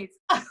he did.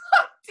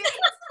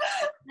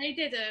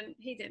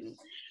 He didn't.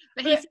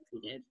 But he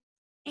did.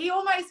 He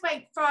almost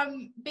went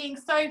from being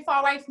so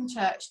far away from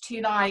church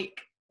to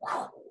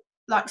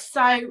like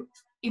so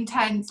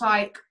intense,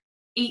 like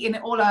eating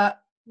it all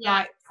up,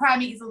 like prayer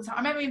meetings all the time. I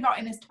remember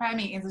inviting us to prayer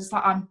meetings. I was just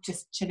like, I'm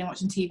just chilling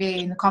watching TV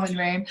in the common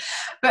room.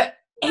 But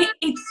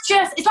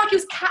it's like he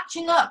was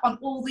catching up on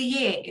all the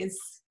years.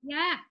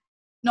 Yeah.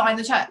 Not in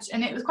the church.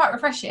 And it was quite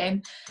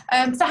refreshing.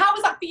 So how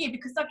was that for you?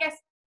 Because I guess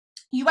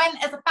you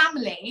went as a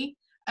family,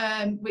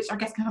 which I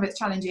guess can have its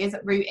challenges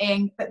at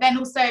rooting, but then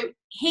also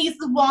he's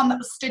the one that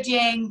was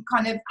studying,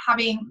 kind of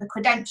having the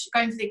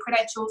going for the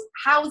credentials.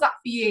 How was that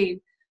for you?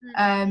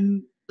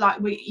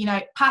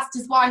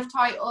 Pastor's wife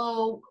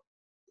title.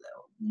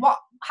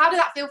 How did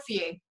that feel for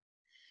you?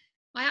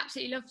 I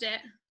absolutely loved it.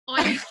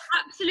 I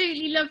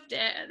absolutely loved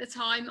it at the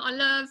time. I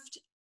loved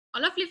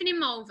living in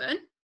Malvern.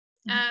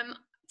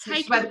 Which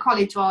is where the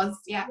college was.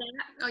 Yeah.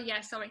 Oh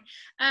yeah, sorry.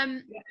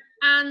 And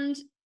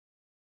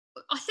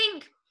I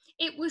think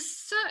it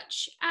was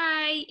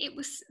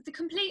the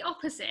complete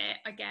opposite,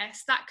 I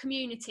guess. That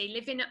community,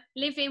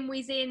 living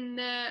within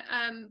the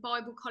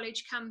Bible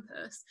college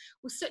campus,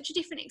 was such a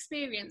different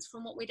experience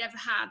from what we'd ever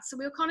had. So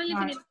we were kind of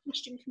living in a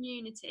Christian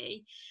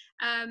community,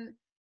 and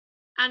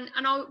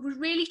I would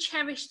really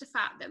cherish the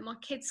fact that my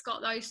kids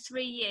got those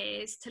 3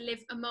 years to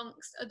live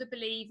amongst other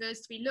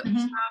believers, to be looked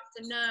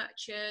after,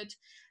 nurtured.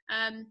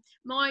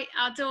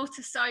 Our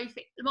daughter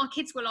Sophie, my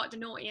kids were like the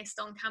naughtiest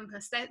on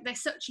campus. They're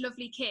such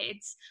lovely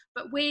kids,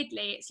 but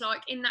weirdly it's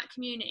like in that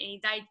community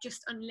they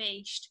just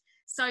unleashed.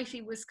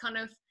 Sophie was kind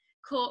of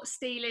caught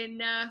stealing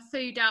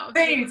food out of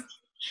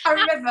I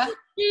remember the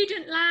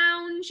student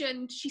lounge,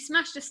 and she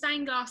smashed a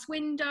stained glass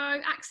window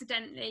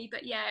accidentally,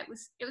 but yeah, it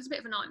was a bit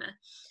of a nightmare.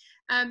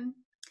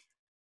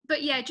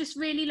 But yeah, just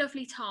really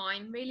lovely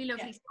time.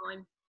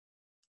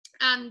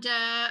 And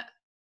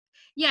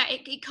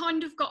it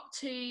kind of got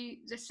to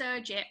the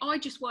third year. I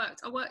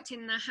worked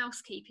in the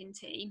housekeeping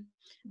team,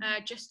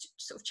 just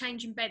sort of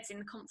changing beds in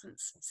the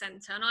conference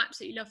centre, and I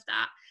absolutely loved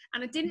that.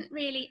 And I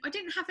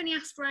didn't have any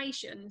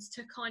aspirations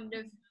to kind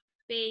of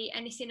be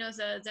anything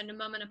other than a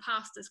mum and a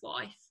pastor's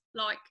wife.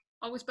 Like,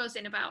 I was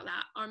buzzing about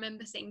that. I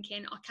remember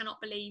thinking, I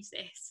cannot believe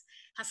this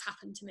has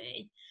happened to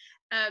me.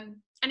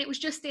 And it was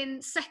just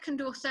in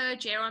second or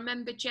third year, I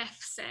remember Jeff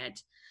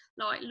said,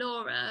 like,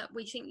 Laura,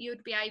 we think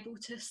you'd be able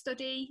to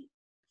study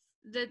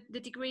the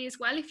degree as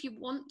well if you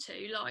want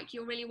to. Like,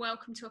 you're really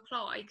welcome to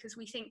apply because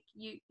we think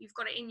you've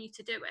got it in you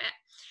to do it.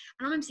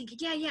 And I remember thinking,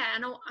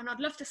 and I'd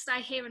love to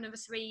stay here another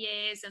 3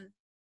 years. And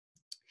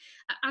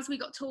as we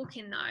got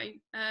talking though,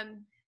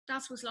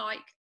 Daz was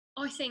like,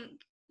 I think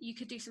you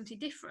could do something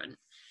different.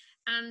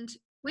 And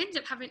we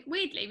ended up having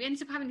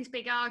this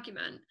big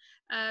argument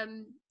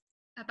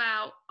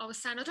about, I was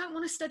saying, I don't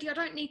want to study, I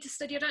don't need to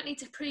study, I don't need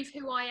to prove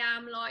who I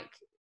am, like,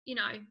 you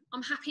know,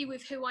 I'm happy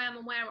with who I am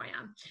and where I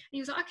am. And he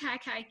was like,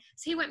 okay.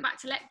 So he went back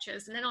to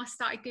lectures, and then I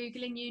started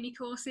Googling uni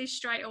courses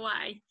straight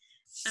away.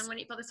 And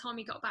by the time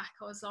he got back,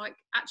 I was like,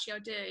 actually, I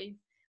do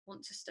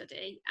want to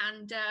study.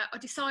 And I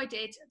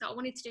decided that I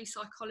wanted to do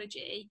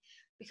psychology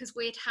because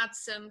we'd had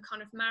some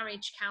kind of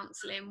marriage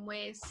counselling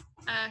with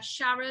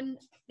Sharon,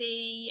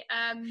 the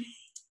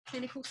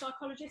clinical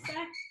psychologist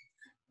there.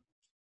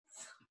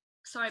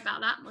 Sorry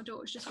about that. My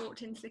daughter's just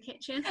walked into the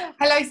kitchen.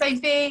 Hello,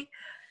 Sophie.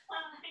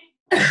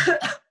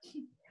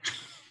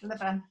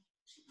 Love her.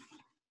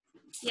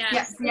 Yeah.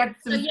 Yes, we had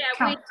some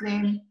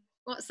counselling.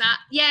 What's that?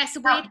 Yeah, so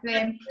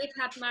we'd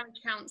had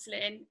marriage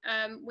counselling,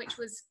 which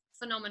was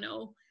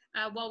phenomenal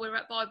while we were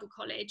at Bible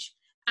college.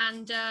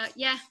 And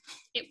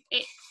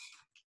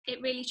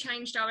it really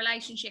changed our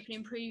relationship and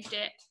improved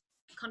it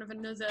kind of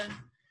another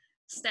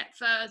step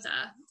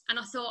further. And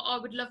I thought I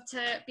would love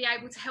to be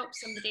able to help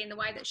somebody in the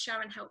way that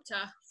Sharon helped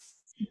her.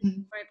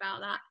 Sorry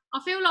about that. I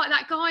feel like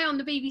that guy on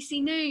the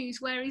BBC News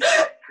where he's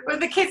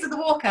with the kids with the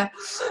walker.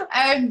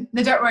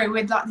 No, don't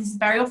worry, this is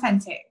very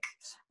authentic.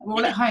 We're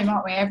all at home,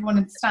 aren't we? Everyone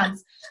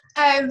understands.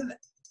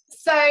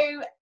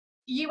 So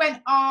you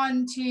went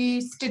on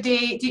to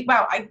study. You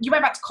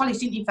went back to college,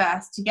 didn't you,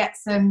 first, to get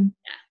some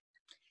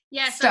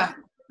stuff? So I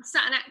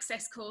sat an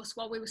access course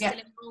while we were still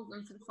in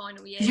Melbourne for the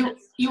final year.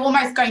 You were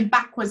almost going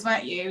backwards,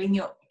 weren't you?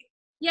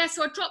 Yeah,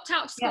 so I dropped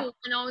out of school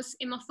when I was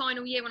in my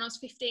final year when I was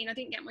 15. I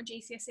didn't get my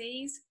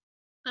GCSEs.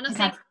 And I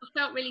think I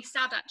felt really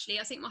sad, actually.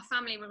 I think my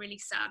family were really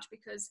sad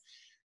because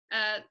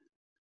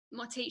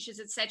my teachers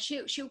had said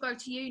she'll go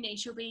to uni.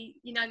 She'll be,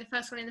 you know, the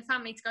first one in the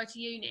family to go to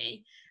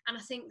uni. And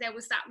I think there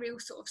was that real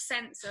sort of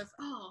sense of,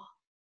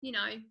 you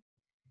know,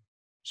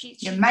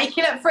 you're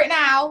making up for it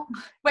now.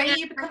 When are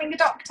you becoming a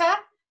doctor?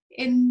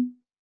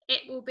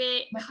 It will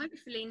be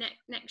hopefully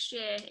next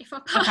year if I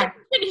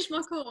finish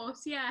my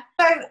course. Yeah.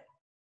 So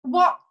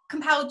what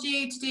compelled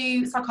you to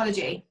do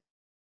psychology?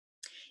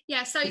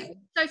 Yeah, so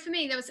for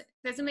me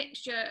there's a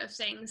mixture of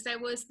things. There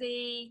was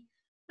the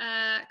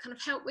kind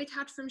of help we'd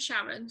had from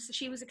Sharon. So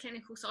she was a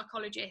clinical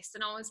psychologist,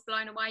 and I was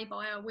blown away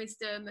by her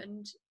wisdom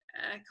and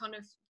kind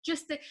of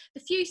just the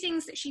few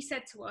things that she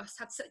said to us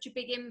had such a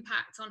big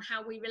impact on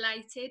how we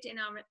related in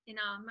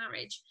our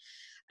marriage.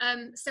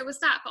 So was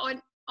that,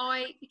 but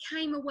I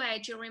became aware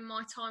during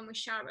my time with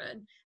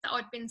Sharon that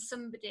I'd been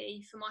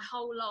somebody for my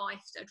whole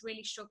life that had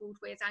really struggled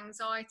with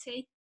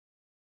anxiety.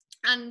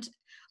 And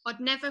I'd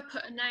never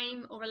put a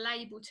name or a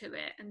label to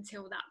it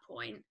until that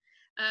point.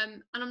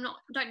 And I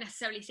don't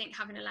necessarily think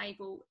having a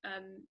label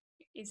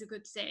is a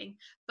good thing,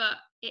 but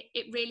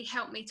it really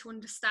helped me to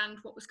understand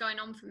what was going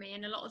on for me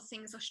and a lot of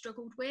things I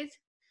struggled with.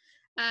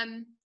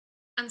 And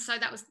so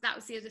that was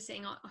the other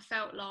thing. I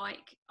felt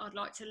like I'd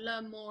like to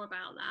learn more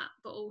about that,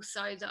 but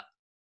also that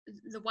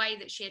the way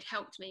that she had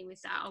helped me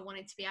with that, I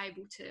wanted to be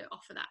able to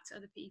offer that to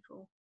other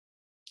people.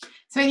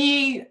 So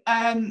you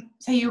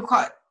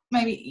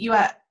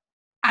were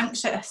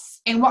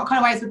anxious. In what kind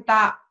of ways would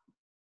that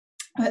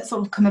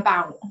sort of come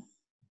about?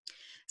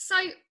 So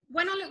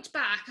when I looked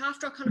back,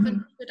 after I kind of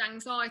understood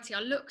anxiety, I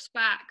looked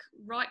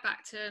right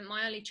back to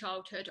my early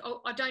childhood.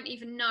 I don't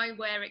even know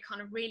where it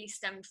kind of really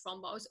stemmed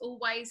from, but I've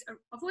always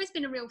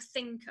been a real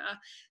thinker.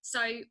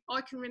 So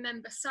I can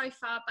remember so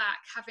far back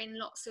having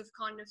lots of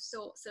kind of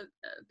thoughts of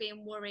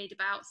being worried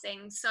about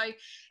things. So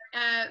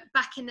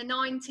back in the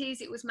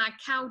 90s, it was mad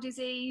cow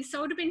disease. So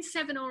I would have been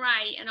 7 or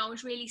 8, and I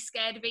was really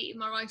scared of eating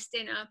my roast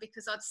dinner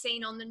because I'd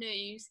seen on the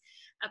news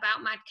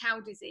about mad cow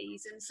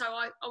disease. And so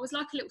I was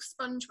like a little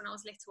sponge when I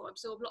was little. I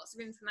absorbed lots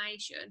of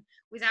information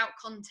without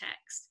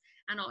context,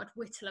 and I'd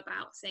whittle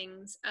about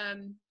things.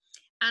 And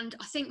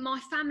I think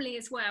my family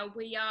as well,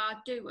 we are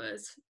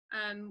doers.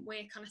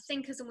 We're kind of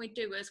thinkers and we're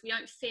doers. We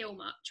don't feel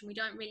much, and we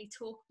don't really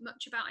talk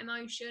much about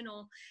emotion,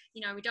 or,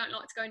 you know, we don't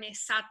like to go near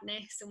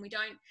sadness, and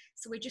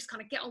so we just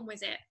kind of get on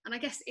with it. And I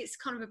guess it's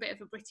kind of a bit of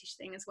a British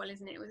thing as well,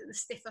 isn't it? With the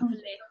stiff upper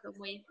lip, and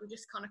we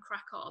just kind of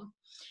crack on.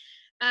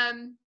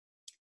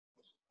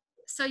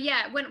 So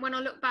yeah, when I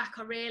look back,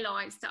 I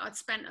realised that I'd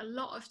spent a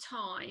lot of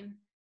time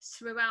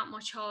throughout my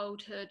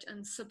childhood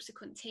and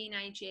subsequent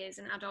teenage years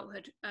and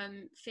adulthood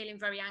feeling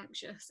very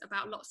anxious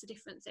about lots of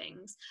different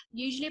things,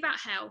 usually about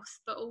health,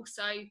 but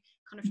also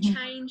kind of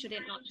change. I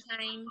didn't like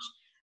change.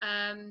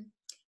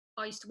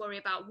 I used to worry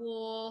about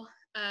war,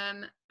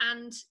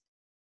 and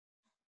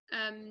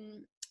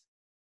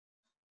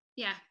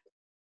yeah,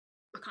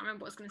 I can't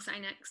remember what I was going to say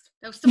next.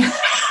 There was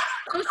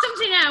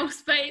something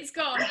else, but it's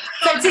gone.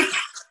 So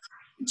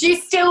do you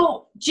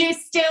still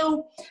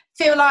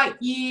feel like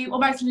you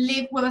almost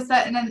live with a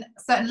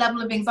certain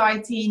level of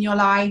anxiety in your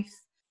life?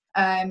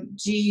 So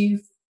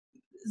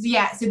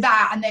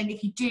that, and then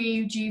if you do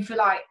you feel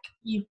like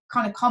you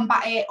kind of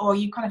combat it, or are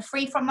you kind of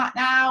free from that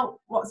now?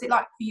 What's it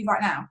like for you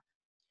right now?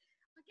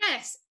 I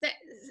guess that,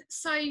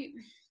 so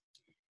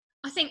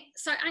I think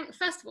so.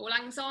 First of all,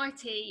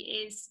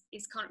 anxiety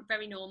is kind of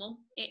very normal.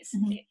 It's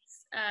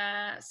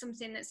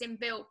something that's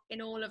inbuilt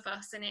in all of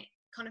us, and it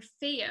kind of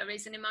fear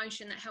is an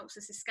emotion that helps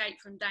us escape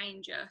from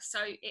danger. So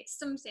it's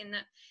something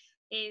that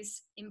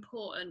is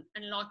important,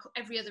 and like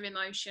every other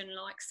emotion,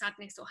 like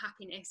sadness or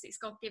happiness, it's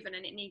God-given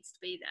and it needs to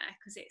be there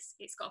because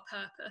it's got a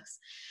purpose.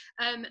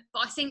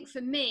 But I think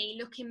for me,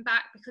 looking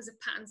back, because of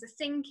patterns of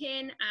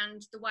thinking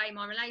and the way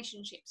my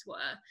relationships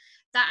were,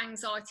 that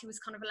anxiety was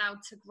kind of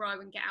allowed to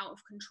grow and get out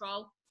of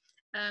control.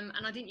 And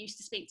I didn't used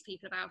to speak to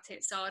people about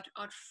it, so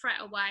I'd fret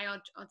away,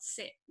 I'd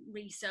sit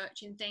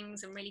researching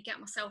things and really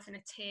get myself in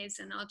a tears,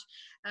 and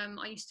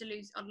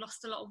I'd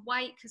lost a lot of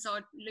weight because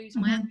I'd lose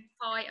my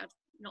appetite, I'd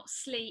not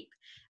sleep,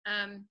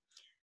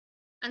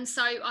 and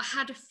so I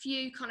had a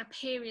few kind of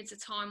periods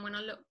of time when I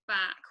look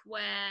back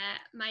where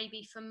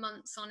maybe for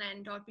months on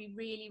end I'd be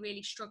really,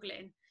 really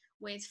struggling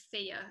with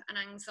fear and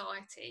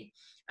anxiety,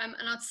 and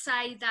I'd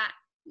say that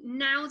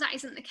now that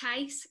isn't the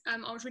case.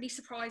 I was really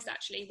surprised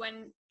actually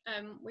when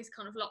with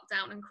kind of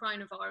lockdown and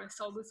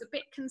coronavirus, I was a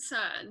bit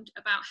concerned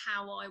about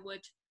how I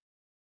would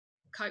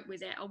cope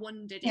with it. I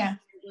wondered if I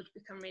would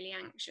become really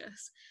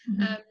anxious.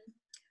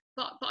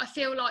 But I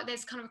feel like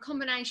there's kind of a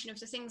combination of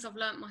the things I've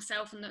learnt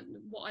myself and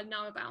what I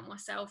know about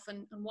myself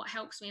and what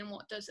helps me and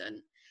what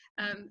doesn't,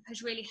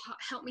 has really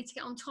helped me to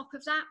get on top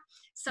of that.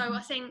 So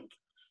I think,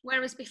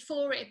 whereas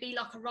before it'd be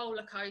like a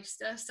roller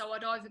coaster, so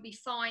I'd either be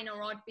fine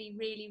or I'd be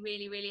really,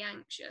 really, really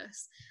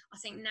anxious, I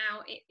think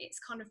now it's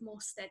kind of more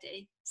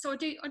steady. So I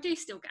do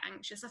still get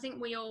anxious. I think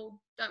we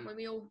all, don't we?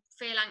 We all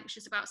feel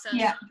anxious about certain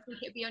things. I think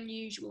it'd be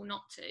unusual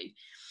not to.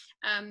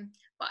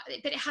 But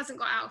it hasn't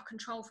got out of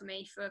control for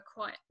me for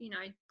quite,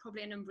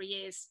 probably a number of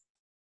years.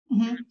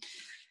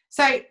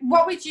 So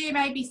what would you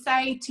maybe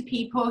say to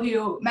people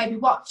who may be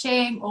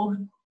watching or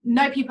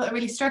know people that are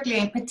really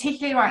struggling,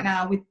 particularly right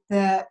now with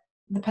the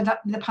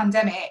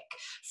pandemic,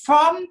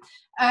 from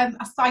a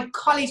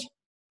psychologist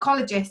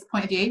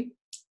point of view,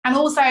 and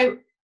also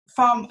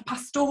from a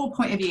pastoral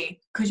point of view,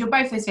 because you're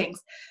both those things,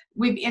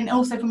 and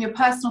also from your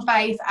personal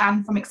faith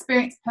and from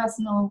experienced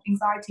personal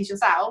anxieties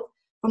yourself,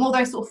 from all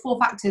those sort of 4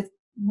 factors,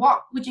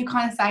 what would you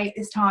kind of say at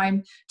this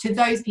time to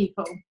those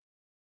people?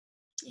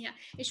 Yeah,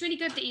 it's really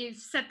good that you've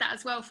said that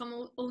as well,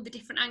 from all the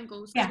different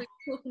angles, because we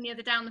were talking the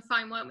other day on the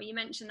phone, weren't we? You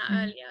mentioned that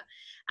earlier,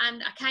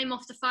 and I came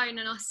off the phone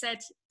and I said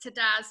to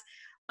Daz,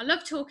 I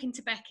love talking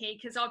to Beki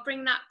because I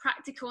bring that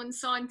practical and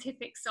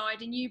scientific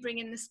side and you bring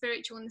in the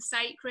spiritual and the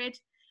sacred,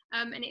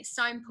 and it's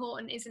so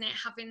important, isn't it,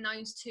 having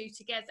those two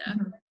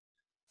together.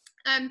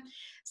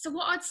 So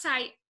what I'd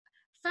say,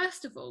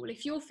 first of all,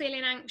 if you're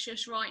feeling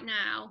anxious right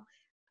now,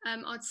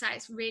 I'd say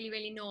it's really,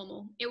 really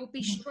normal. It would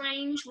be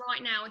strange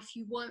right now if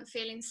you weren't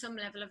feeling some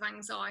level of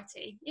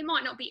anxiety. It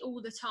might not be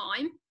all the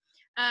time,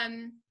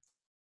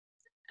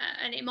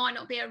 and it might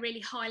not be a really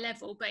high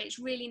level, but it's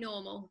really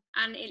normal,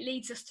 and it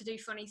leads us to do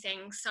funny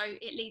things. So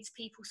it leads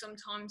people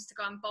sometimes to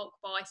go and bulk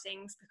buy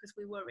things because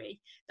we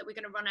worry that we're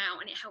going to run out,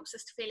 and it helps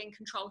us to feel in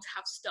control to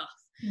have stuff.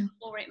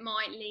 Or it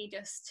might lead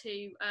us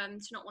to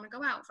not want to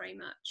go out very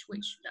much,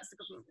 which that's the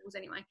government rules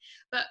anyway,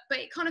 but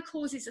it kind of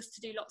causes us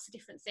to do lots of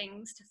different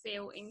things to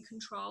feel in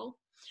control.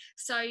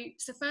 So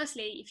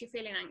firstly, if you're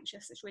feeling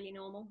anxious, it's really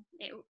normal.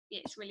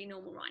 It's really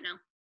normal right now.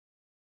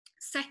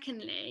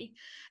 Secondly,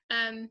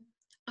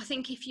 I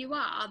think if you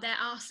are, there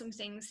are some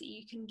things that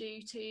you can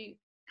do to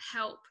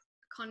help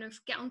kind of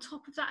get on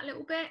top of that a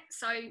little bit.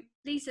 So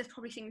these are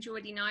probably things you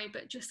already know,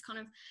 but just kind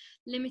of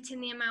limiting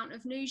the amount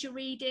of news you're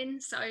reading.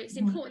 So it's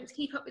important to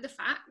keep up with the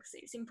facts.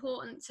 It's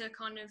important to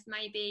kind of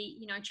maybe,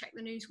 check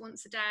the news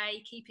once a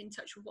day, keep in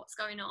touch with what's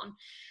going on.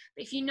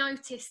 But if you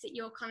notice that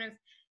you're kind of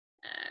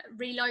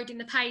reloading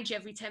the page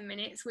every 10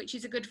 minutes, which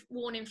is a good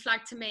warning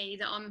flag to me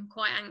that I'm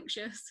quite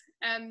anxious,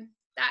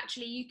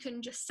 actually you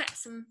can just set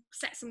some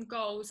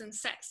goals and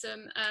set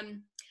some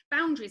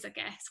boundaries, I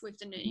guess, with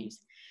the news,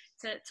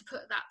 to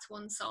put that to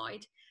one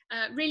side.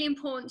 Really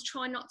important to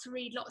try not to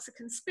read lots of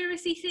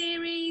conspiracy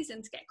theories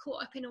and to get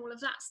caught up in all of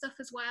that stuff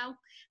as well.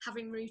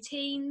 Having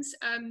routines.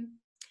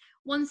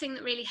 One thing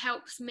that really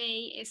helps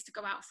me is to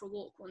go out for a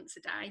walk once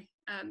a day.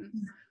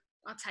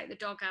 I take the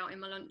dog out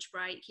in my lunch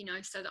break,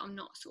 so that I'm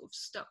not sort of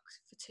stuck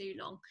for too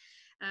long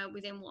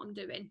within what I'm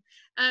doing.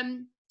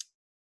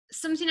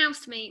 Something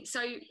else to me,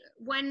 so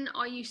when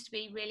I used to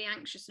be really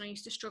anxious and I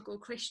used to struggle,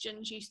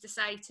 Christians used to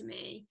say to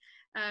me,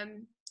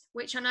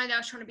 which I know they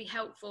were trying to be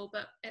helpful,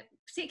 but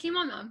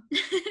particularly my mum,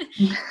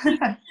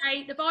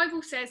 the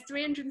Bible says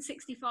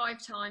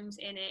 365 times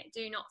in it,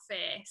 do not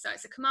fear. So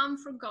it's a command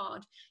from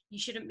God. You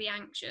shouldn't be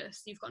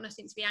anxious. You've got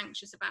nothing to be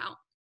anxious about.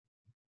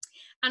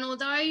 And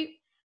although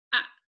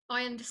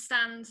I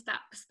understand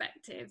that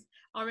perspective,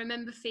 I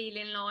remember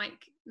feeling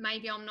like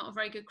maybe I'm not a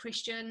very good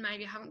Christian,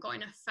 maybe I haven't got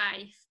enough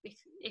faith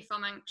if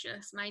I'm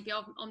anxious, maybe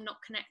I'm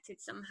not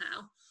connected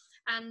somehow.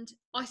 And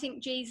I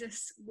think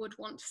Jesus would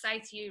want to say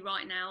to you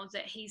right now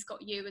that he's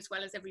got you as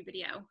well as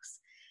everybody else.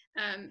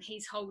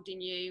 He's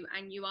holding you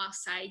and you are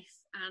safe,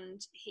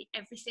 and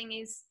everything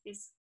is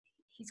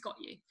he's got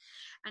you,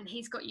 and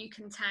he's got you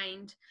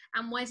contained.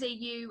 And whether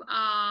you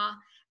are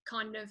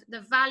kind of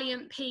the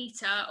valiant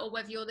Peter or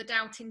whether you're the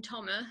doubting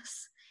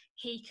Thomas,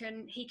 he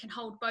can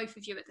hold both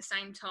of you at the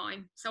same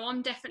time. So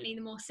I'm definitely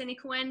the more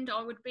cynical end.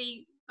 I would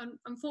be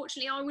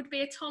unfortunately, I would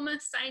be a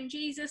Thomas saying,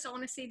 Jesus, I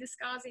want to see the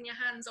scars in your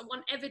hands. I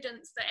want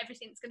evidence that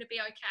everything's going to be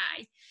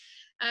okay.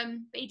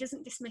 But he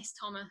doesn't dismiss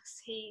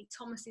Thomas.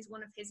 Thomas is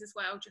one of his as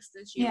well, just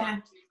as you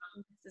are.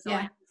 Just as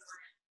I am.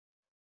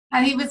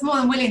 And he was more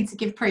than willing to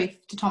give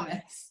proof to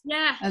Thomas.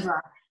 Yeah. As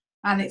well.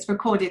 And it's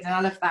recorded, and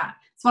I love that.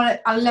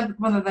 I love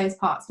one of those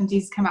parts when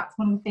Jesus came back. It's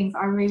one of the things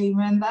I really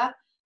remember.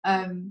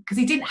 Because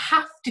he didn't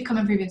have to come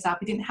and prove himself.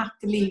 He didn't have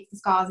to leave the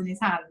scars in his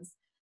hands.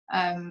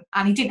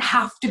 And he didn't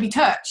have to be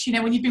touched,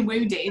 when you've been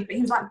wounded. But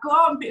he was like, go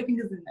on, put your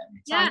fingers in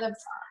them. So I love that.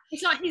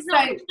 It's like he's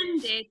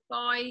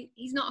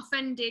not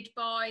offended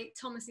by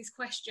Thomas's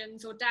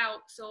questions or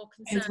doubts or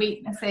concerns. His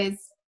weaknesses.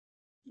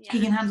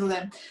 He can handle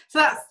them. So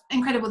that's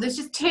incredible. There's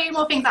just two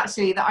more things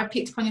actually that I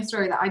picked up on your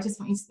story that I just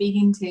want you to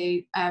speak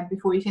into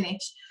before we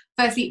finish.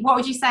 Firstly, what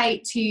would you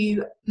say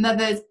to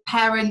mothers,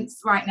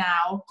 parents right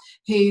now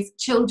whose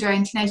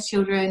teenage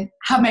children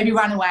have maybe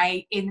run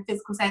away in the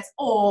physical sense,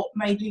 or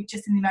maybe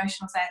just in the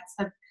emotional sense,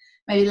 have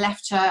maybe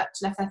left church,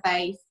 left their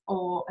faith,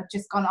 or have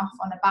just gone off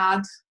on a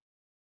bad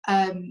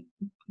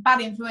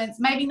influence,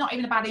 maybe not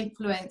even a bad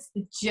influence,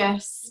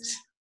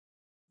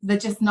 they're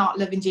just not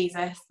loving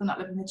Jesus, they're not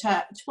loving the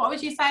church. What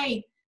would you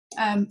say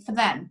for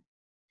them?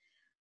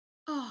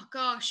 Oh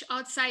gosh,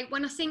 I'd say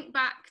when I think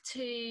back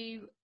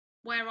to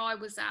where I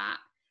was at,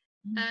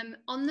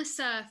 on the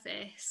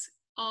surface,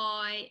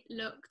 I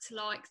looked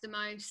like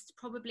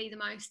probably the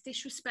most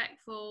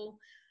disrespectful,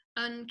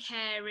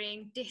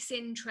 uncaring,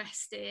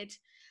 disinterested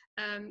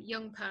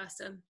young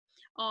person.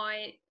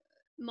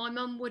 My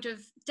mum would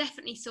have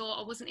definitely thought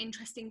I wasn't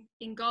interested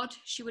in God.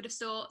 She would have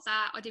thought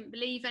that I didn't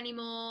believe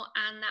anymore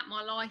and that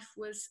my life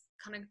was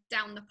kind of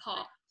down the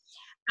pot.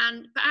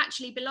 But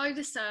actually below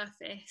the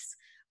surface,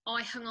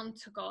 I hung on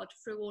to God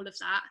through all of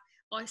that.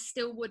 I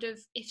still would have,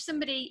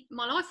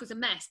 my life was a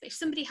mess, but if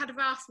somebody had have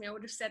asked me, I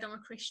would have said I'm a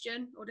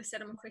Christian. I would have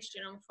said I'm a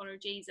Christian, I'm a follower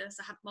of Jesus.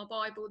 I had my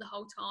Bible the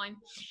whole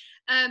time.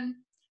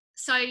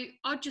 So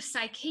I'd just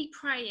say keep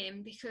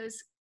praying,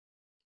 because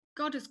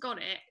God has got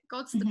it.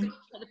 God's the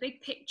big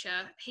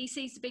picture. He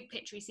sees the big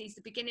picture. He sees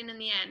the beginning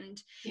and the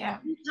end. Yeah.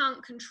 You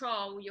can't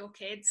control your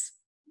kids,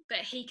 but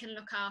he can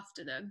look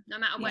after them no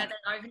matter where they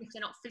are, even if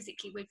they're not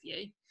physically with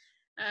you.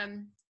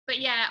 But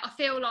yeah, I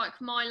feel like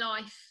my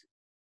life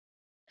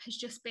has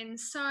just been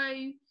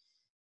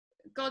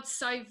God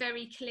so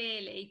very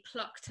clearly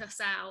plucked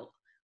us out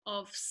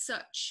of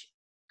such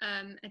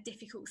a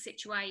difficult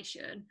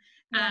situation.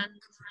 Yeah.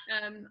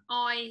 And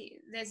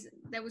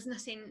there was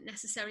nothing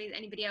necessarily that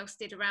anybody else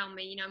did around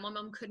me. My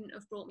mum couldn't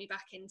have brought me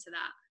back into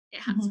that.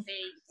 It had to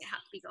be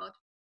God.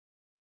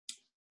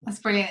 That's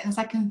brilliant. And the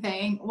second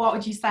thing, what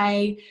would you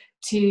say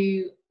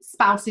to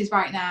spouses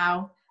right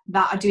now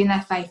that are doing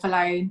their faith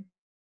alone?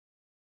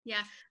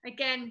 Yeah,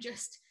 again,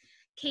 just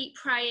keep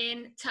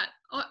praying.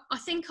 I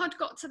think I'd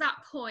got to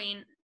that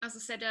point, as I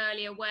said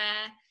earlier,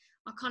 where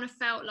I kind of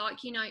felt like,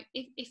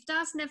 if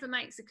Daz never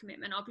makes a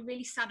commitment, I'll be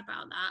really sad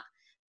about that.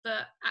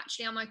 But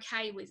actually, I'm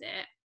okay with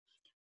it.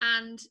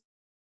 And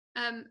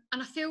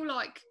I feel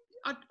like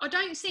I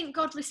don't think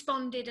God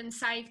responded and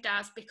saved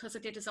Daz because I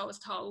did as I was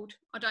told.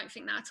 I don't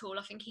think that at all.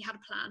 I think he had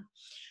a plan.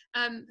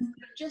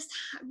 Just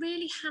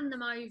really hand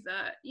them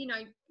over,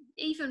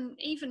 even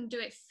do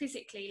it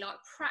physically, like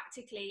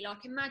practically,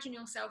 like imagine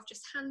yourself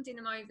just handing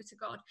them over to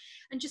God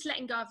and just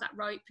letting go of that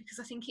rope, because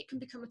I think it can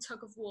become a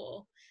tug of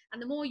war.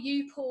 And the more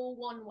you pull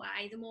one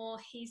way, the more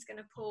he's going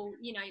to pull,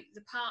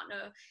 the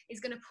partner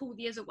is going to pull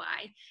the other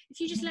way. If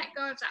you just let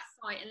go of that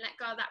fight and let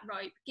go of that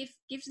rope, give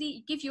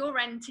your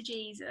end to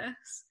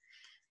Jesus,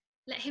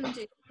 let him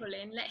do the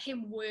pulling, let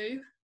him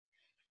woo,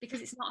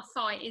 because it's not a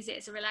fight, is it?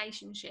 It's a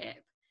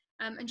relationship.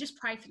 And just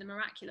pray for the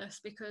miraculous,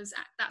 because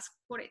that's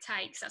what it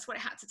takes. That's what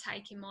it had to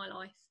take in my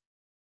life.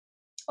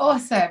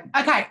 Awesome.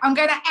 Okay, I'm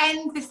going to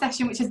end this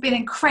session, which has been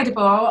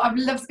incredible. I've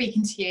loved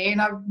speaking to you,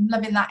 and I'm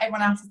loving that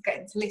everyone else is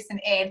getting to listen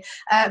in.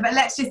 But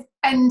let's just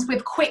end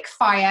with quick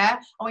fire.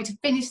 I want you to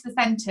finish the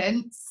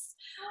sentence.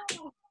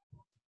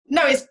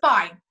 No, it's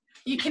fine.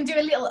 You can do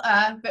a little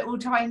but we'll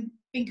try and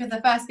think of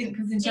the first thing that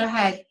comes into your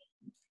head.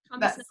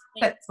 That's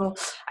sensible.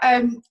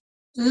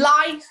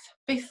 Life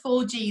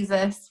before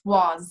Jesus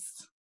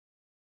was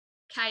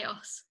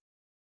chaos.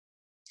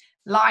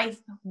 Life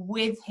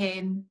with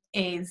him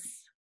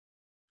is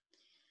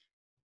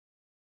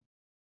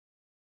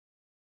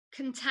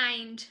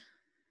contained.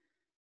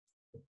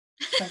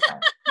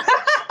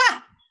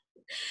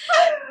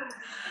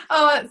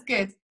 Oh, that's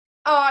good.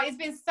 Oh, it's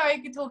been so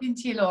good talking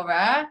to you,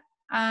 Laura,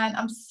 and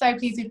I'm so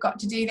pleased we've got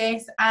to do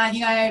this.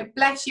 And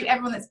bless you,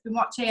 everyone that's been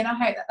watching. I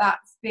hope that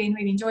that's been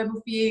really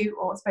enjoyable for you,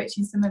 or spoke to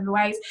you in some other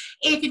ways.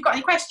 If you've got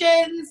any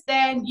questions,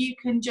 then you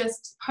can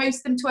just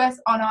post them to us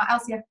on our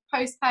LCF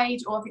post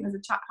page, or I think there's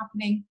a chat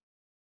happening,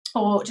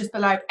 or just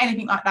below,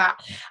 anything like that.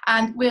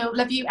 And we'll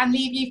love you and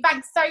leave you.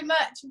 Thanks so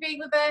much for being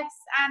with us,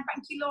 and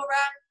thank you, Laura.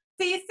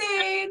 See you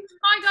soon.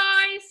 Bye, guys.